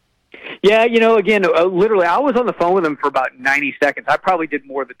 Yeah, again, literally, I was on the phone with him for about 90 seconds. I probably did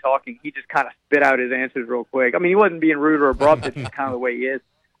more of the talking. He just kind of spit out his answers real quick. I mean, he wasn't being rude or abrupt. It's just kind of the way he is.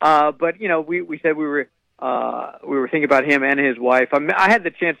 But we said we were thinking about him and his wife. I had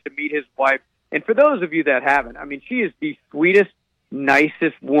the chance to meet his wife, and for those of you that haven't, I mean, she is the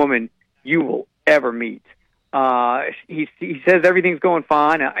nicest woman you will ever meet. He says everything's going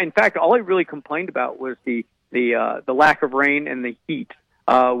fine. In fact, all he really complained about was the lack of rain and the heat,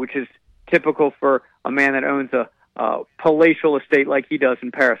 which is typical for a man that owns a palatial estate like he does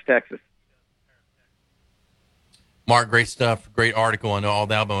in Paris, Texas. Mark, great stuff. Great article. I know all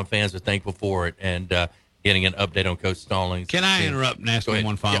the Alabama fans are thankful for it, and getting an update on Coach Stallings. Can I interrupt and ask you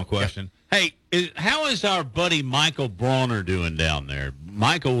one final question? Yeah. Hey, how is our buddy Michael Bronner doing down there?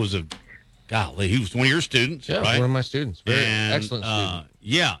 Michael was he was one of your students, right? One of my students. Very excellent student.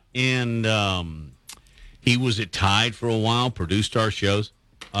 Yeah, and he was at Tide for a while, produced our shows.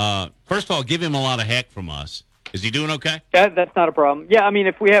 First of all, give him a lot of heck from us. Is he doing okay? That's not a problem. Yeah, I mean,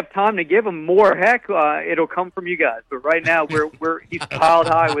 if we have time to give him more heck, it'll come from you guys. But right now, he's piled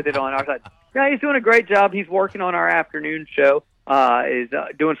high with it on our side. Yeah, he's doing a great job. He's working on our afternoon show. Is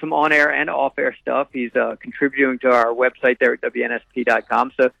doing some on-air and off-air stuff. He's contributing to our website there at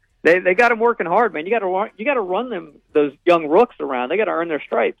WNSP.com. So they got him working hard, man. You got to run those young rooks around. They got to earn their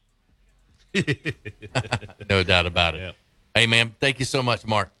stripes. No doubt about it. Yeah. Hey, man, thank you so much,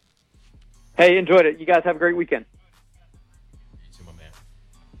 Mark. Hey, enjoyed it. You guys have a great weekend. You too, my man.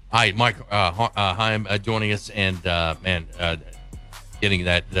 All right, Mike Heim joining us, and getting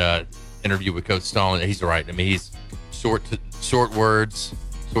that interview with Coach Stallings. He's all right. I mean, he's short words,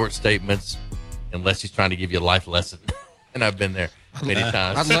 short statements, unless he's trying to give you a life lesson. And I've been there many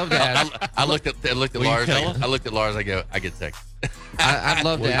times. I'd love to ask. I looked at Lars. I looked at Lars. I go, I get text. I'd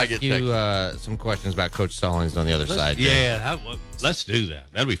love to ask you some questions about Coach Stallings on the other side. Yeah, let's do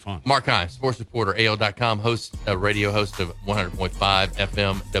that. That'd be fun. Mark Heim, sports reporter, AL.com, radio host of 100.5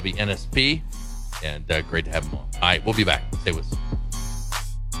 FM WNSP, and great to have him on. All right, we'll be back. Stay with us.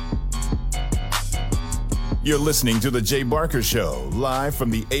 You're listening to The Jay Barker Show, live from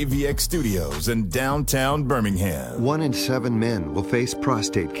the AVX studios in downtown Birmingham. 1 in 7 men will face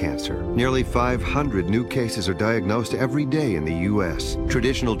prostate cancer. Nearly 500 new cases are diagnosed every day in the U.S.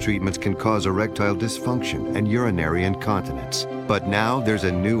 Traditional treatments can cause erectile dysfunction and urinary incontinence. But now there's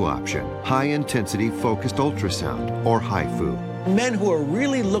a new option, high-intensity focused ultrasound, or HIFU. Men who are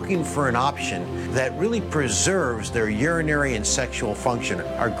really looking for an option that really preserves their urinary and sexual function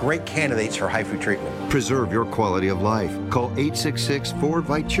are great candidates for HIFU treatment. Preserve your quality of life. Call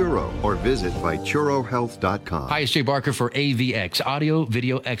 866-4-VITURO or visit VituroHealth.com. Hi, it's Jay Barker for AVX, Audio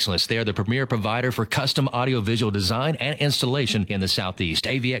Video Excellence. They are the premier provider for custom audio-visual design and installation in the Southeast.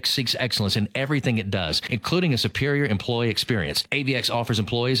 AVX seeks excellence in everything it does, including a superior employee experience. AVX offers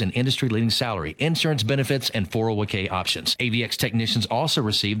employees an industry-leading salary, insurance benefits, and 401k options. AVX AVX technicians also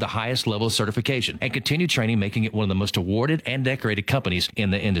receive the highest level of certification and continue training, making it one of the most awarded and decorated companies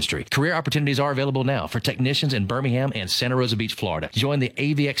in the industry. Career opportunities are available now for technicians in Birmingham and Santa Rosa Beach, Florida. Join the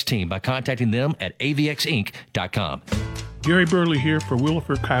AVX team by contacting them at avxinc.com. Gary Burley here for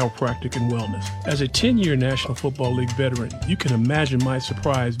Williford Chiropractic and Wellness. As a 10-year National Football League veteran, you can imagine my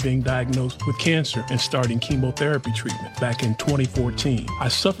surprise being diagnosed with cancer and starting chemotherapy treatment back in 2014. I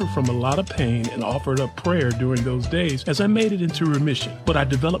suffered from a lot of pain and offered up prayer during those days as I made it into remission, but I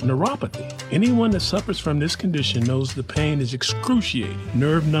developed neuropathy. Anyone that suffers from this condition knows the pain is excruciating,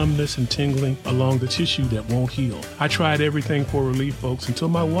 nerve numbness and tingling along the tissue that won't heal. I tried everything for relief, folks, until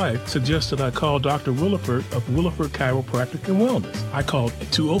my wife suggested I call Dr. Williford of Williford Chiropractic and Wellness. I called at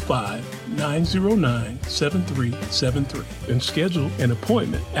 205-909-7373 and scheduled an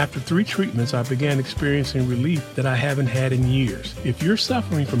appointment. After 3 treatments, I began experiencing relief that I haven't had in years. If you're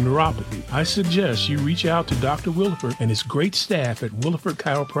suffering from neuropathy, I suggest you reach out to Dr. Williford and his great staff at Williford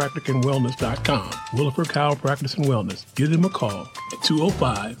Chiropractic and Wellness.com. Williford Chiropractic and Wellness. Give them a call at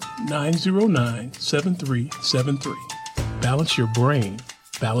 205-909-7373. Balance your brain.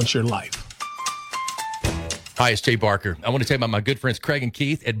 Balance your life. Hi, it's Jay Barker. I want to tell you about my good friends Craig and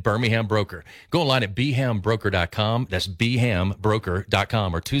Keith at Birmingham Broker. Go online at bhambroker.com. That's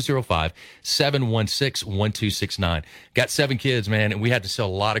bhambroker.com or 205-716-1269. Got 7 kids, man, and we had to sell a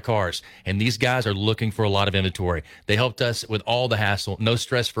lot of cars. And these guys are looking for a lot of inventory. They helped us with all the hassle. No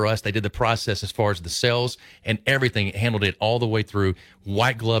stress for us. They did the process as far as the sales and everything. Handled it all the way through.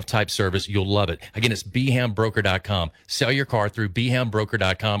 White glove type service. You'll love it. Again, it's bhambroker.com. Sell your car through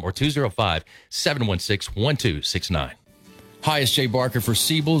bhambroker.com or 205-716-1269. Hi, it's Jay Barker for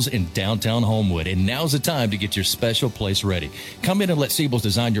Siebel's in downtown Homewood, and now's the time to get your special place ready. Come in and let Siebel's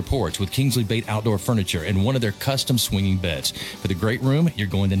design your porch with Kingsley Bate outdoor furniture and one of their custom swinging beds. For the great room, you're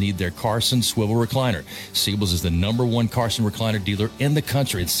going to need their Carson swivel recliner. Siebel's is the #1 Carson recliner dealer in the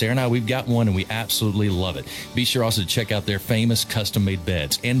country, and Sarah and I, we've got one, and we absolutely love it. Be sure also to check out their famous custom-made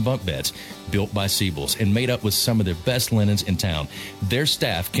beds and bunk beds built by Siebel's and made up with some of their best linens in town. Their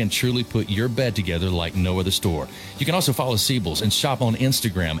staff can truly put your bed together like no other store. You can also follow Siebel's and shop on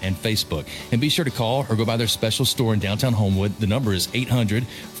Instagram and Facebook. And be sure to call or go by their special store in downtown Homewood. The number is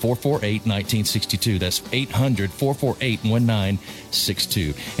 800-448-1962. That's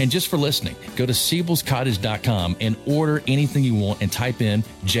 800-448-1962. And just for listening, go to SiebelsCottage.com and order anything you want and type in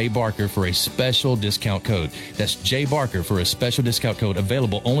Jay Barker for a special discount code. That's Jay Barker for a special discount code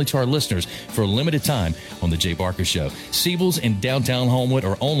available only to our listeners for a limited time on The Jay Barker Show. Siebel's in downtown Homewood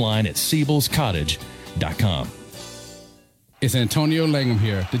or online at SiebelsCottage.com. It's Antonio Langham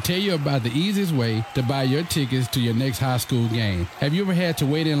here to tell you about the easiest way to buy your tickets to your next high school game. Have you ever had to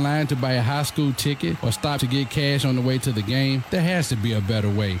wait in line to buy a high school ticket or stop to get cash on the way to the game? There has to be a better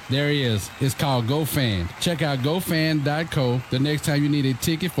way. There is. It's called GoFan. Check out GoFan.co the next time you need a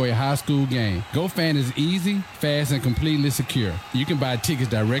ticket for your high school game. GoFan is easy, fast, and completely secure. You can buy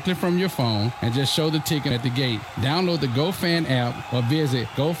tickets directly from your phone and just show the ticket at the gate. Download the GoFan app or visit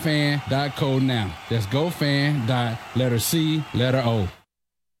GoFan.co now. That's GoFan.C. letter O.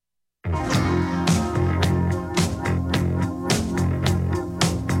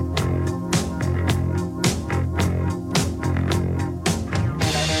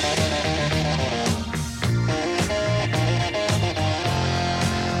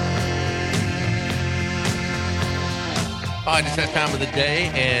 All right, it's that time of the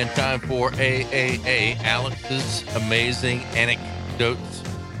day and time for AAA. Alex's amazing anecdotes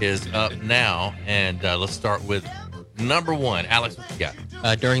is up now, and let's start with number 1. Alex, what you got?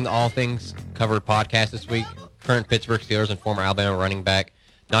 During the All Things Covered podcast this week, current Pittsburgh Steelers and former Alabama running back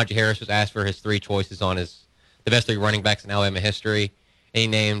Najee Harris was asked for his 3 choices on the best 3 running backs in Alabama history, and he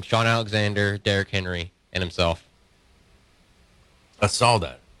named Sean Alexander, Derrick Henry, and himself. I saw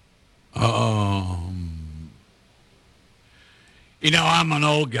that. I'm an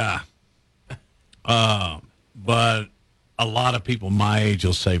old guy, but a lot of people my age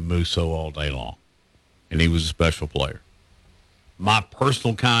will say Musso all day long. And he was a special player. My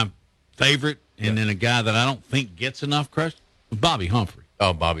personal favorite, and then a guy that I don't think gets enough credit, was Bobby Humphrey.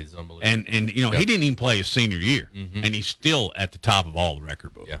 Oh, Bobby's unbelievable. And he didn't even play his senior year, and he's still at the top of all the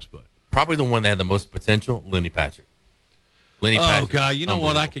record books. Yeah. But probably the one that had the most potential, Lenny Patrick. Oh God, you know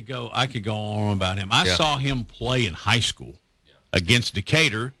what? I could go on about him. I saw him play in high school against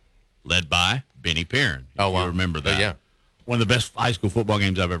Decatur, led by Benny Perrin. If you remember that? Yeah, one of the best high school football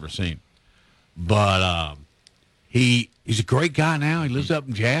games I've ever seen. But he's a great guy now. He lives up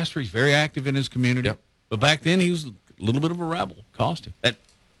in Jasper. He's very active in his community. Yep. But back then, he was a little bit of a rebel. Cost him.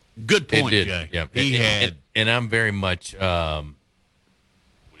 Good point, Jay. Yeah. He had. And I'm very much, what do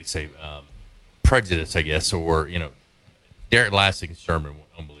you say, prejudiced, I guess, or, Derek Lassig and Sherman were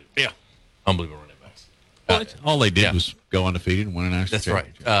unbelievable. Yeah. Unbelievable running backs. Well, all they did was go undefeated and win a national That's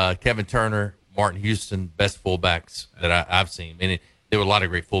championship. right. Kevin Turner, Martin Houston, best fullbacks that I've seen. And there were a lot of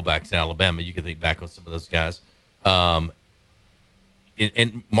great fullbacks in Alabama. You can think back on some of those guys. And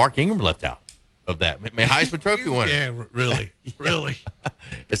Mark Ingram left out of that. I mean, Heisman Trophy winner. Yeah, really.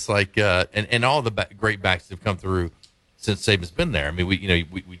 It's like and all the great backs that have come through since Saban's been there. I mean,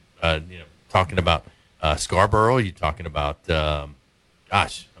 we talking about Scarborough. You're talking about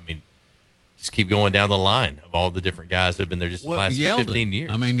just keep going down the line of all the different guys that have been there just the last 15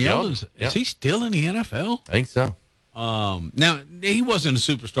 years. I mean, Yeldon, is he still in the NFL? I think so. Now, he wasn't a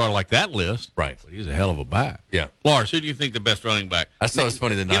superstar like that list. Right. But he's a hell of a back. Yeah. Lars, who do you think the best running back? I thought it was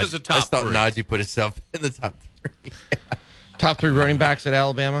funny that Give us a top thought three. Najee put himself in the top 3. Top 3 running backs at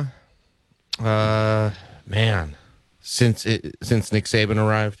Alabama. Man, since Nick Saban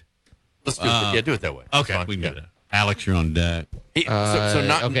arrived. Let's do it. Do it that way. Okay, we can do that. Alex, you're on deck.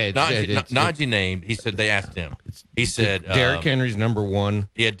 Najee named. He said they asked him. He said Derrick Henry's number 1.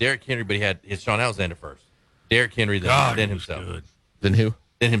 He had Derrick Henry, but he had Sean Alexander first. Derrick Henry, then himself. Good. Then who?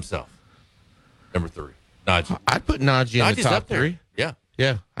 Then himself. Number 3. Najee. I'd put Najee in the top up there. 3. Yeah.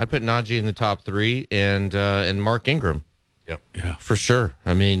 Yeah, I'd put Najee in the top 3 and Mark Ingram. Yep. Yeah, for sure.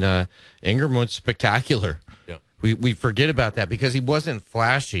 I mean, Ingram was spectacular. Yeah. We forget about that because he wasn't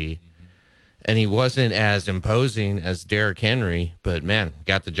flashy, and he wasn't as imposing as Derrick Henry. But man,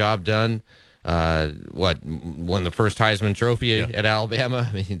 got the job done. Won the first Heisman Trophy at Alabama.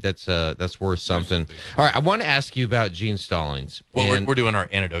 I mean, that's worth something. All right, I want to ask you about Gene Stallings. Well, we're doing our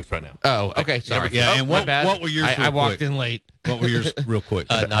anecdotes right now. Oh, okay, sorry. Yeah, and my bad. what were yours? I walked in late. What were yours, real quick?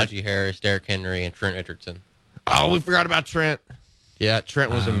 Najee Harris, Derrick Henry, and Trent Richardson. Oh, we forgot about Trent. Yeah,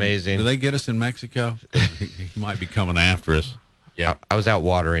 Trent was amazing. Do they get us in Mexico? He might be coming after us. Yeah, I was out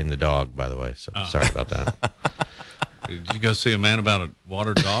watering the dog, by the way. So sorry about that. Did you go see a man about a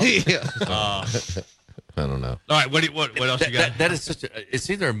water dog? I don't know. All right, what else you got? That is it's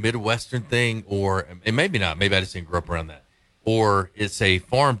either a Midwestern thing or and maybe not. Maybe I just didn't grow up around that, or it's a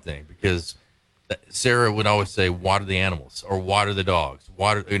farm thing because Sarah would always say, "Water the animals" or "Water the dogs."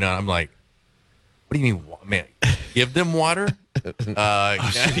 Water, I'm like, what do you mean, man? Give them water? You did.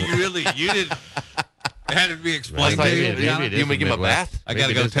 It had to be explained. Maybe you want to give him a bath? I got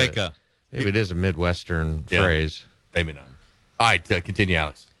to go take a. Maybe it is a Midwestern phrase. Maybe not. All right, continue,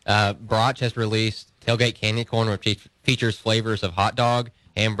 Alex. Broch has released Tailgate Candy Corn, which features flavors of hot dog,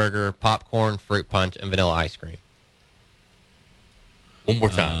 hamburger, popcorn, fruit punch, and vanilla ice cream. One more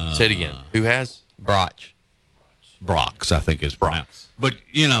time. Say it again. Who has? Broch. Brock's, I think is pronounced. But,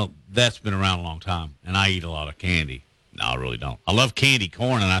 that's been around a long time, and I eat a lot of candy. No, I really don't. I love candy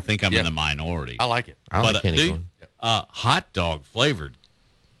corn, and I think I'm in the minority. I like it. I like candy corn. Hot dog flavored.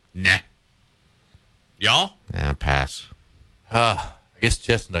 Nah. Y'all? Nah, pass. I guess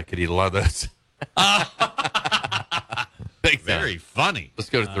Chestnut could eat a lot of those. Very funny.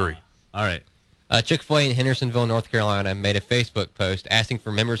 Let's go to 3. All right. Chick-fil-A in Hendersonville, North Carolina, made a Facebook post asking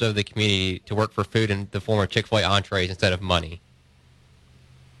for members of the community to work for food in the form of Chick-fil-A entrees instead of money.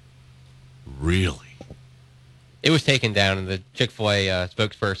 Really? It was taken down, and the Chick-fil-A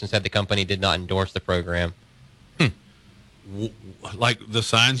spokesperson said the company did not endorse the program. Like the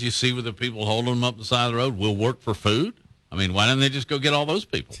signs you see with the people holding them up the side of the road, will work for food? I mean, why don't they just go get all those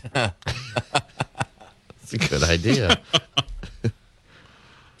people? That's a good idea.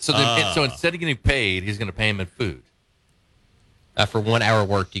 So instead of getting paid, he's going to pay him in food. For 1 hour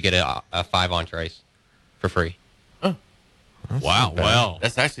work, you get a 5 entrees for free. Oh. Wow. Well,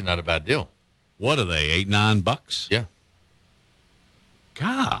 that's actually not a bad deal. What are they, $8-9? Yeah.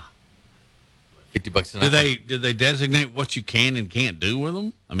 God. $50 an hour. Did they designate what you can and can't do with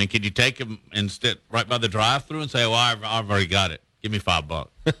them? I mean, could you take them instead right by the drive-through and say, "Well, I've already got it. Give me $5."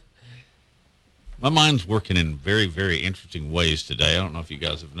 My mind's working in very, very interesting ways today. I don't know if you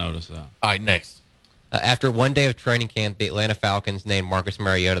guys have noticed that. All right, next. After 1 day of training camp, the Atlanta Falcons named Marcus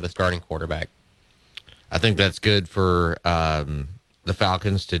Mariota the starting quarterback. I think that's good for the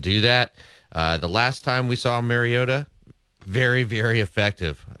Falcons to do that. The last time we saw Mariota, very, very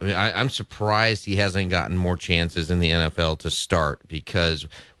effective. I mean, I'm surprised he hasn't gotten more chances in the NFL to start because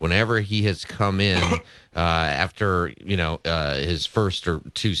whenever he has come in after, his first or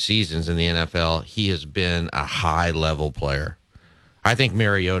 2 seasons in the NFL, he has been a high-level player. I think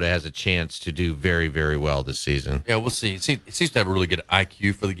Mariota has a chance to do very, very well this season. Yeah, we'll see. It seems to have a really good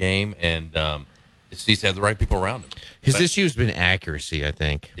IQ for the game, and it seems to have the right people around him. His issue has been accuracy, I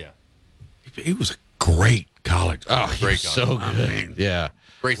think. Yeah. He was a great college. Oh, Great he's so I good. mean, Yeah.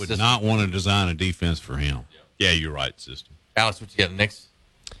 Great would system. not want to design a defense for him. Yeah, you're right, system. Alex, what you got next?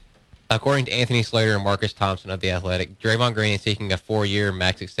 According to Anthony Slater and Marcus Thompson of The Athletic, Draymond Green is seeking a 4-year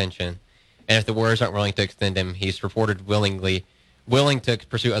max extension, and if the Warriors aren't willing to extend him, he's reported willing to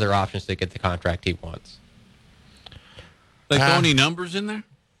pursue other options to get the contract he wants. They throw any numbers in there?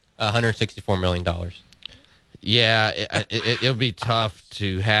 $164 million. Yeah, it'll be tough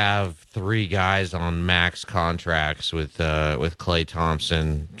to have 3 guys on max contracts with Klay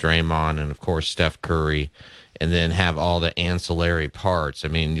Thompson, Draymond, and of course Steph Curry, and then have all the ancillary parts. I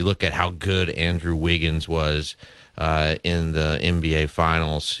mean, you look at how good Andrew Wiggins was in the NBA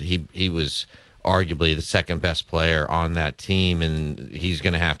Finals. He was arguably the second best player on that team, and he's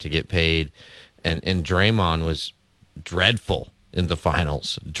going to have to get paid. And Draymond was dreadful in the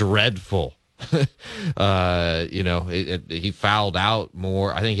finals. Dreadful. He fouled out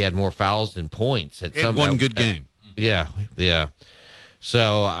more. I think he had more fouls than points. It had one good game. Yeah.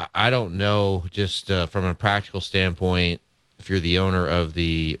 So I don't know, just from a practical standpoint, if you're the owner of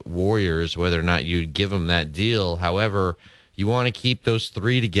the Warriors, whether or not you'd give them that deal. However, you want to keep those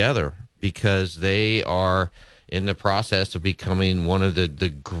 3 together because they are in the process of becoming one of the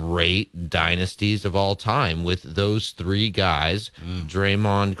great dynasties of all time, with those 3 guys,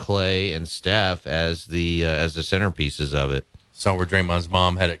 Draymond, Klay, and Steph, as the centerpieces of it. Saw where Draymond's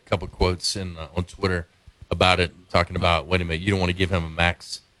mom had a couple quotes on Twitter about it, talking about, wait a minute, you don't want to give him a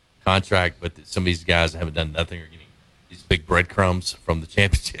max contract, but some of these guys haven't done nothing or getting these big breadcrumbs from the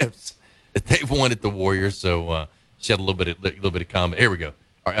championships that they've won at the Warriors. So she had a little bit of comment. Here we go.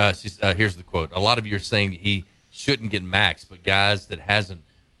 Here's the quote. A lot of you are saying he shouldn't get max, but guys that hasn't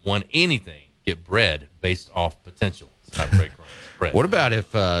won anything get bread based off potential. It's not breadcrumbs. Bread. What about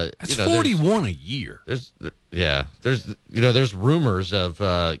if that's 41 a year? There's rumors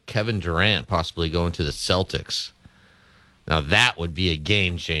of Kevin Durant possibly going to the Celtics. Now that would be a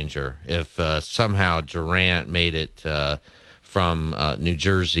game changer if somehow Durant made it from New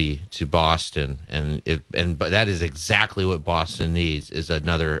Jersey to Boston, but that is exactly what Boston needs, is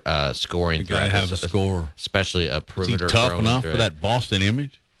another scoring threat. Got to have a score, especially a perimeter. Is he tough enough for that Boston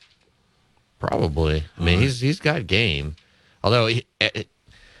image? Probably. I mean, he's got game. Although he's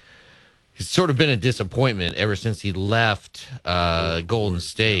sort of been a disappointment ever since he left Golden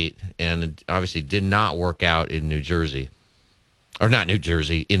State, and obviously did not work out in New Jersey. Or not New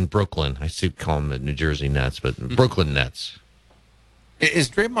Jersey, in Brooklyn. I keep calling them the New Jersey Nets, but Brooklyn Nets. Is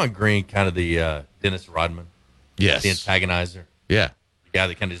Draymond Green kind of the Dennis Rodman? Yes. The antagonizer? Yeah. The guy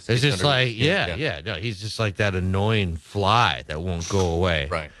that kind of just it's gets just like, no, he's just like that annoying fly that won't go away.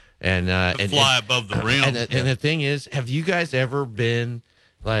 Right. And fly above the rim. And the thing is, have you guys ever been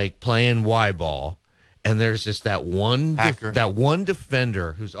like playing Y-ball, and there's just that one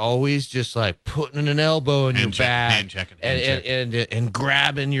defender who's always just like putting an elbow in your back and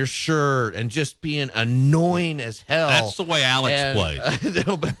grabbing your shirt and just being annoying as hell. That's the way Alex plays.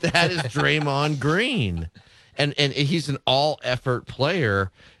 No, but that is Draymond Green, and he's an all-effort player,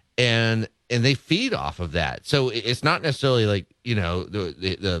 and they feed off of that. So it's not necessarily like,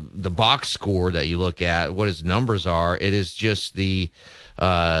 the box score that you look at, what his numbers are. It is just the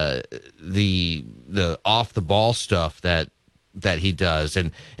off the ball stuff that he does.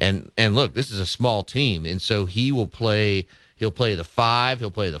 And look, this is a small team, and so he'll play the 5,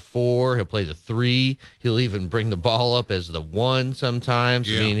 he'll play the 4, he'll play the 3, he'll even bring the ball up as the 1 sometimes.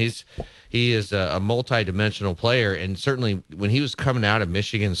 Yeah. I mean, he is a multi-dimensional player, and certainly when he was coming out of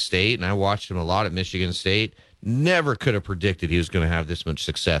Michigan State, and I watched him a lot at Michigan State, never could have predicted he was going to have this much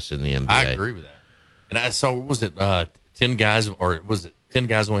success in the NBA. I agree with that. And I saw, was it 10 guys, or was it 10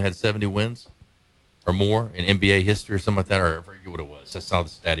 guys only had 70 wins or more in NBA history or something like that, or I forget what it was. I saw the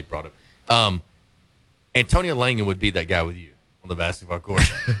stat he brought up. Antonio Langan would be that guy with you on the basketball court.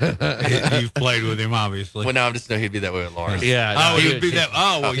 You've played with him, obviously. Well, no, I'm just saying he'd be that way with Lawrence. Yeah. No, he would be that.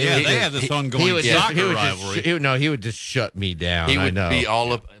 Oh, well, yeah, they have this ongoing soccer rivalry. He would just shut me down. He would be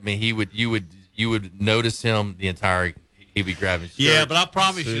all up. I mean, you would notice him the entire. He'd be grabbing shirts. Yeah, but I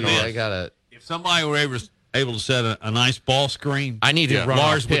promise you this: if somebody were able to set a nice ball screen, I need to run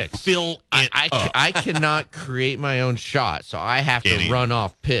Lars off picks. Would fill it up. I cannot create my own shot, so I have to run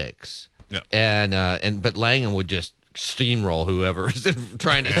off picks. Yep. But Langan would just steamroll whoever is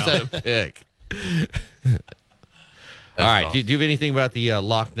trying to set a pick. All right. Awesome. Do you have anything about the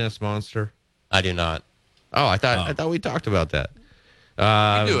Loch Ness Monster? I do not. Oh, I thought we talked about that.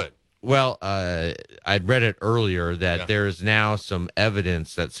 You do it. Well, I'd read it earlier that there is now some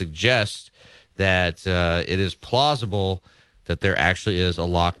evidence that suggests that it is plausible that there actually is a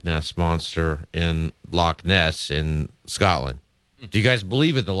Loch Ness Monster in Loch Ness in Scotland. Do you guys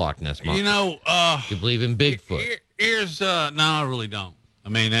believe in the Loch Ness Monster? Do you believe in Bigfoot? No, I really don't. I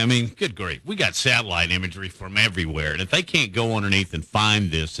mean, good grief. We got satellite imagery from everywhere. And if they can't go underneath and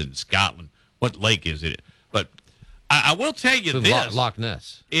find this in Scotland, what lake is it? But I will tell you this. Loch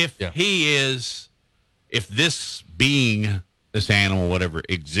Ness. If this being, this animal, whatever,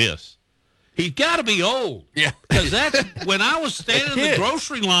 exists, he's got to be old. Yeah. Because that's when I was standing in the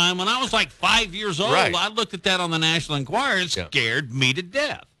grocery line when I was like 5 years old. Right. I looked at that on the National Enquirer and scared me to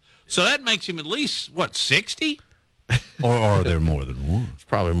death. So that makes him at least, 60? Or are there more than one? It's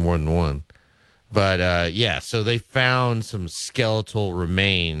probably more than one. But, so they found some skeletal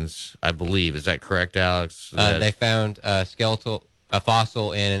remains, I believe. Is that correct, Alex? They found a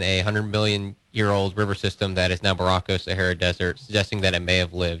fossil in a 100-million-year-old river system that is now Morocco Sahara Desert, suggesting that it may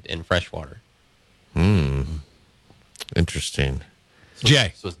have lived in freshwater. Interesting.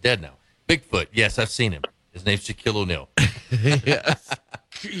 Jay. So it's dead now. Bigfoot. Yes, I've seen him. His name's Shaquille O'Neal. Yes.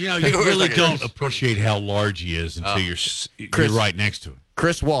 You know, you really don't appreciate how large he is until you're right next to him.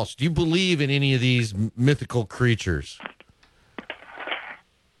 Chris Walsh, do you believe in any of these mythical creatures?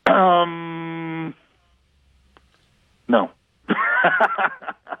 No.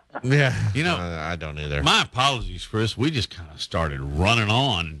 Yeah. You know, I don't either. My apologies, Chris. We just kind of started running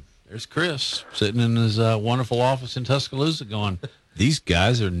on. There's Chris sitting in his wonderful office in Tuscaloosa going, these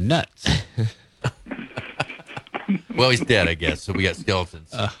guys are nuts. Well, he's dead, I guess, so we got skeletons.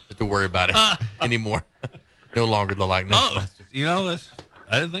 Don't have to worry about it anymore. No longer the likeness. You know,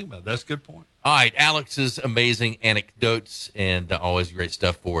 I didn't think about it. That's a good point. All right, Alex's amazing anecdotes and always great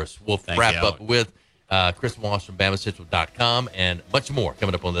stuff for us. We'll wrap up with Chris Walsh from BamaCentral.com and much more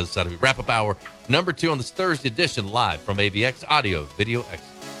coming up on the other side of the wrap-up hour. Number 2 on this Thursday edition, live from AVX Audio Video Excellence.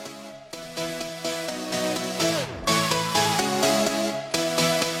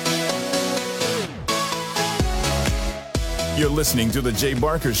 You're listening to The Jay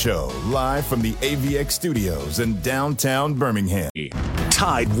Barker Show, live from the AVX studios in downtown Birmingham.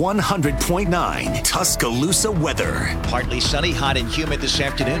 Tide 100.9 Tuscaloosa weather. Partly sunny, hot and humid this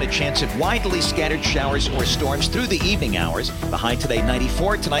afternoon. A chance of widely scattered showers or storms through the evening hours. The high today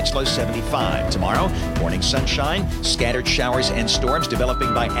 94, tonight's low 75. Tomorrow, morning sunshine, scattered showers and storms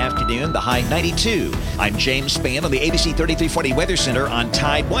developing by afternoon. The high 92. I'm James Spann on the ABC 3340 Weather Center on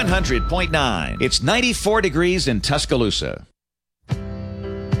Tide 100.9. It's 94 degrees in Tuscaloosa.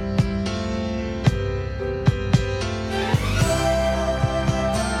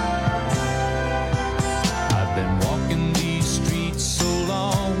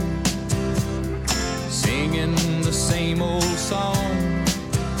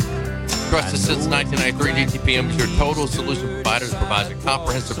 Trusted since 1993, DTPM is your total solution provider that provides a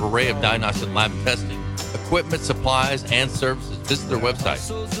comprehensive array of diagnostic lab testing, equipment, supplies, and services. Visit their website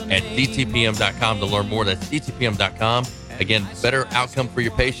at dtpm.com to learn more. That's dtpm.com. Again, better outcome for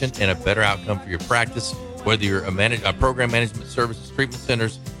your patient and a better outcome for your practice, whether you're a program management services, treatment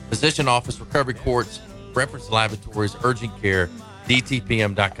centers, physician office, recovery courts, reference laboratories, urgent care,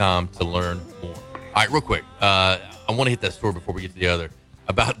 dtpm.com to learn more. All right, real quick. I want to hit that story before we get to the other.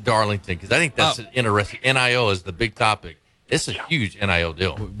 About Darlington, because I think that's an interesting. NIL is the big topic. It's a huge NIL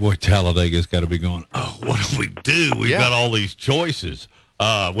deal. Boy, Talladega's got to be going, what do we do? We've got all these choices,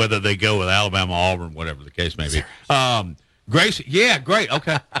 whether they go with Alabama, Auburn, whatever the case may be. Grace, yeah, great.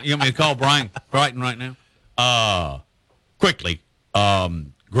 Okay. You want me to call Brian Brighton right now? Quickly,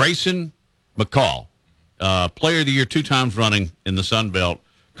 Grayson McCall, Player of the Year 2 times running in the Sun Belt,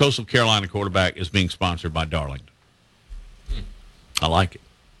 Coastal Carolina quarterback, is being sponsored by Darlington. I like it.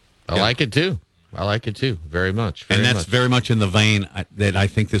 I like it too. Very much. And that's very much in the vein that I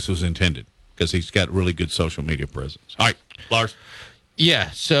think this was intended, because he's got really good social media presence. All right, Lars. Yeah,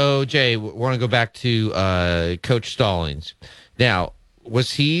 so, Jay, we want to go back to Coach Stallings. Now,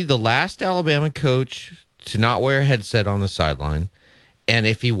 was he the last Alabama coach to not wear a headset on the sideline? And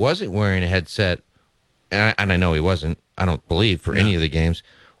if he wasn't wearing a headset, and I know he wasn't, I don't believe, for any of the games,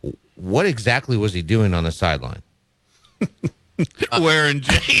 what exactly was he doing on the sideline?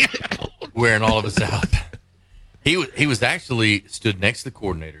 Wearing all of us out. He was actually stood next to the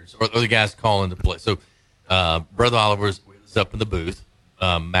coordinators or the guys calling the play. So Brother Oliver was up in the booth.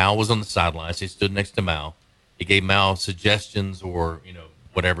 Mal was on the sidelines. He stood next to Mal. He gave Mal suggestions or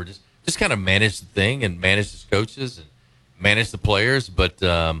whatever. Just kind of managed the thing and managed his coaches and managed the players. But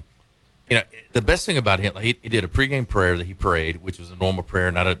the best thing about him, he did a pregame prayer that he prayed, which was a normal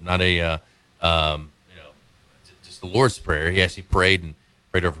prayer, not a the Lord's Prayer. He actually prayed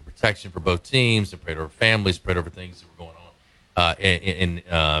over protection for both teams, and prayed over families, prayed over things that were going on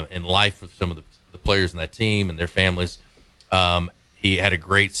in life with some of the players in that team and their families. He had a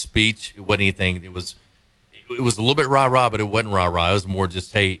great speech. It wasn't anything. It was a little bit rah-rah, but it wasn't rah-rah. It was more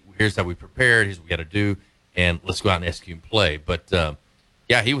just, hey, here's how we prepared, here's what we got to do, and let's go out and execute and play. But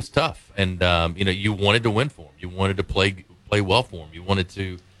Yeah, he was tough, and you wanted to win for him. You wanted to play well for him. You wanted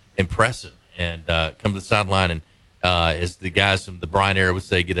to impress him, and come to the sideline and as the guys from the Brian era would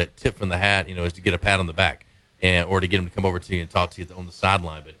say, get a tip from the hat. Is to get a pat on the back, or to get him to come over to you and talk to you on the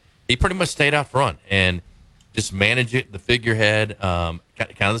sideline. But he pretty much stayed out front and just manage it, the figurehead, kind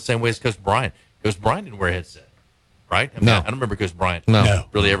of the same way as Coach Bryant. Coach Bryant didn't wear a headset, right? I don't remember Coach Bryant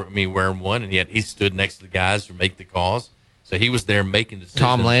really ever wearing one, and yet he stood next to the guys to make the calls. So he was there making decisions.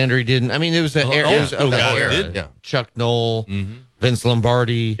 Tom Landry didn't. I mean, it was the era. Yeah. Chuck Knoll, Vince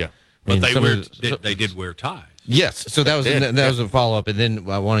Lombardi. Yeah, I but mean, they did wear ties. Yes, so that was a follow up, and then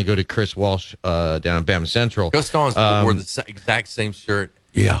I want to go to Chris Walsh down at Bama Central. Coach Stallings wore the exact same shirt,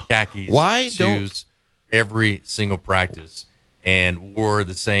 khakis, shoes, every single practice, and wore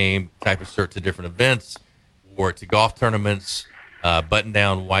the same type of shirt to different events. Wore it to golf tournaments, button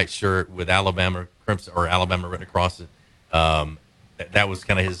down white shirt with Alabama crimson or Alabama written across it. That was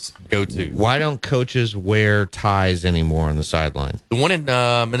kind of his go-to. Why don't coaches wear ties anymore on the sideline? The one in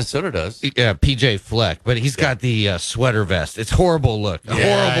Minnesota does. Yeah, PJ Fleck, but he's got the sweater vest. It's horrible look.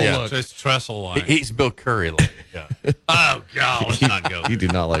 Horrible look. It's trestle line. He's Bill Curry. Oh God, let's not go. You do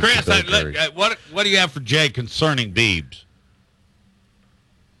not like Chris. Bill Curry. What do you have for Jay concerning Biebs?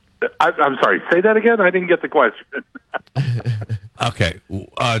 I'm sorry. Say that again. I didn't get the question. Okay,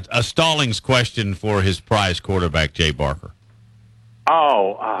 a Stallings question for his prize quarterback, Jay Barker.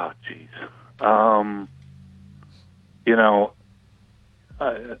 Geez. I'm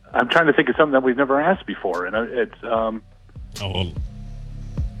trying to think of something that we've never asked before, and it's.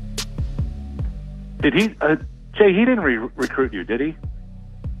 Did he, Jay? He didn't recruit you, did he?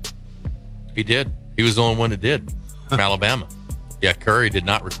 He did. He was the only one that did from Alabama. Yeah, Curry did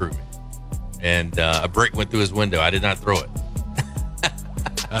not recruit me, and a brick went through his window. I did not throw it.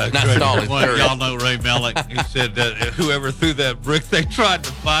 Not Stallings. Y'all know Ray Malek. He said that whoever threw that brick, they tried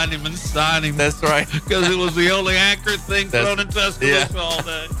to find him and sign him. That's right, because it was the only accurate thing thrown in Tuscaloosa all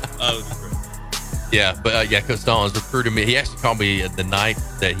day. Oh, it was great. Yeah, but Coach Stallings recruited me. He actually called me the night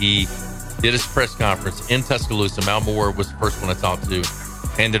that he did his press conference in Tuscaloosa. Mal Moore was the first one I talked to.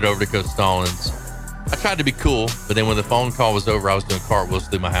 Handed it over to Coach Stallings. I tried to be cool, but then when the phone call was over, I was doing cartwheels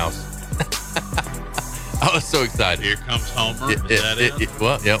through my house. I was so excited. Here comes Homer. Is that it?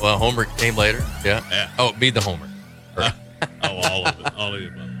 Well, Homer came later. Yeah. Oh, be the Homer. All of it. All of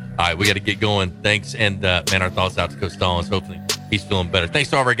it. All right, we got to get going. Thanks, and our thoughts out to Coach Stallings. Hopefully, he's feeling better.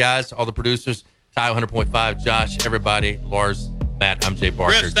 Thanks to all of our guys, all the producers, Ty 100.5, Josh, everybody, Lars, Matt. I'm Jay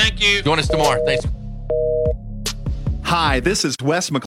Barker. Chris, thank you. Join us tomorrow. Thanks. Hi, this is Wes McClure.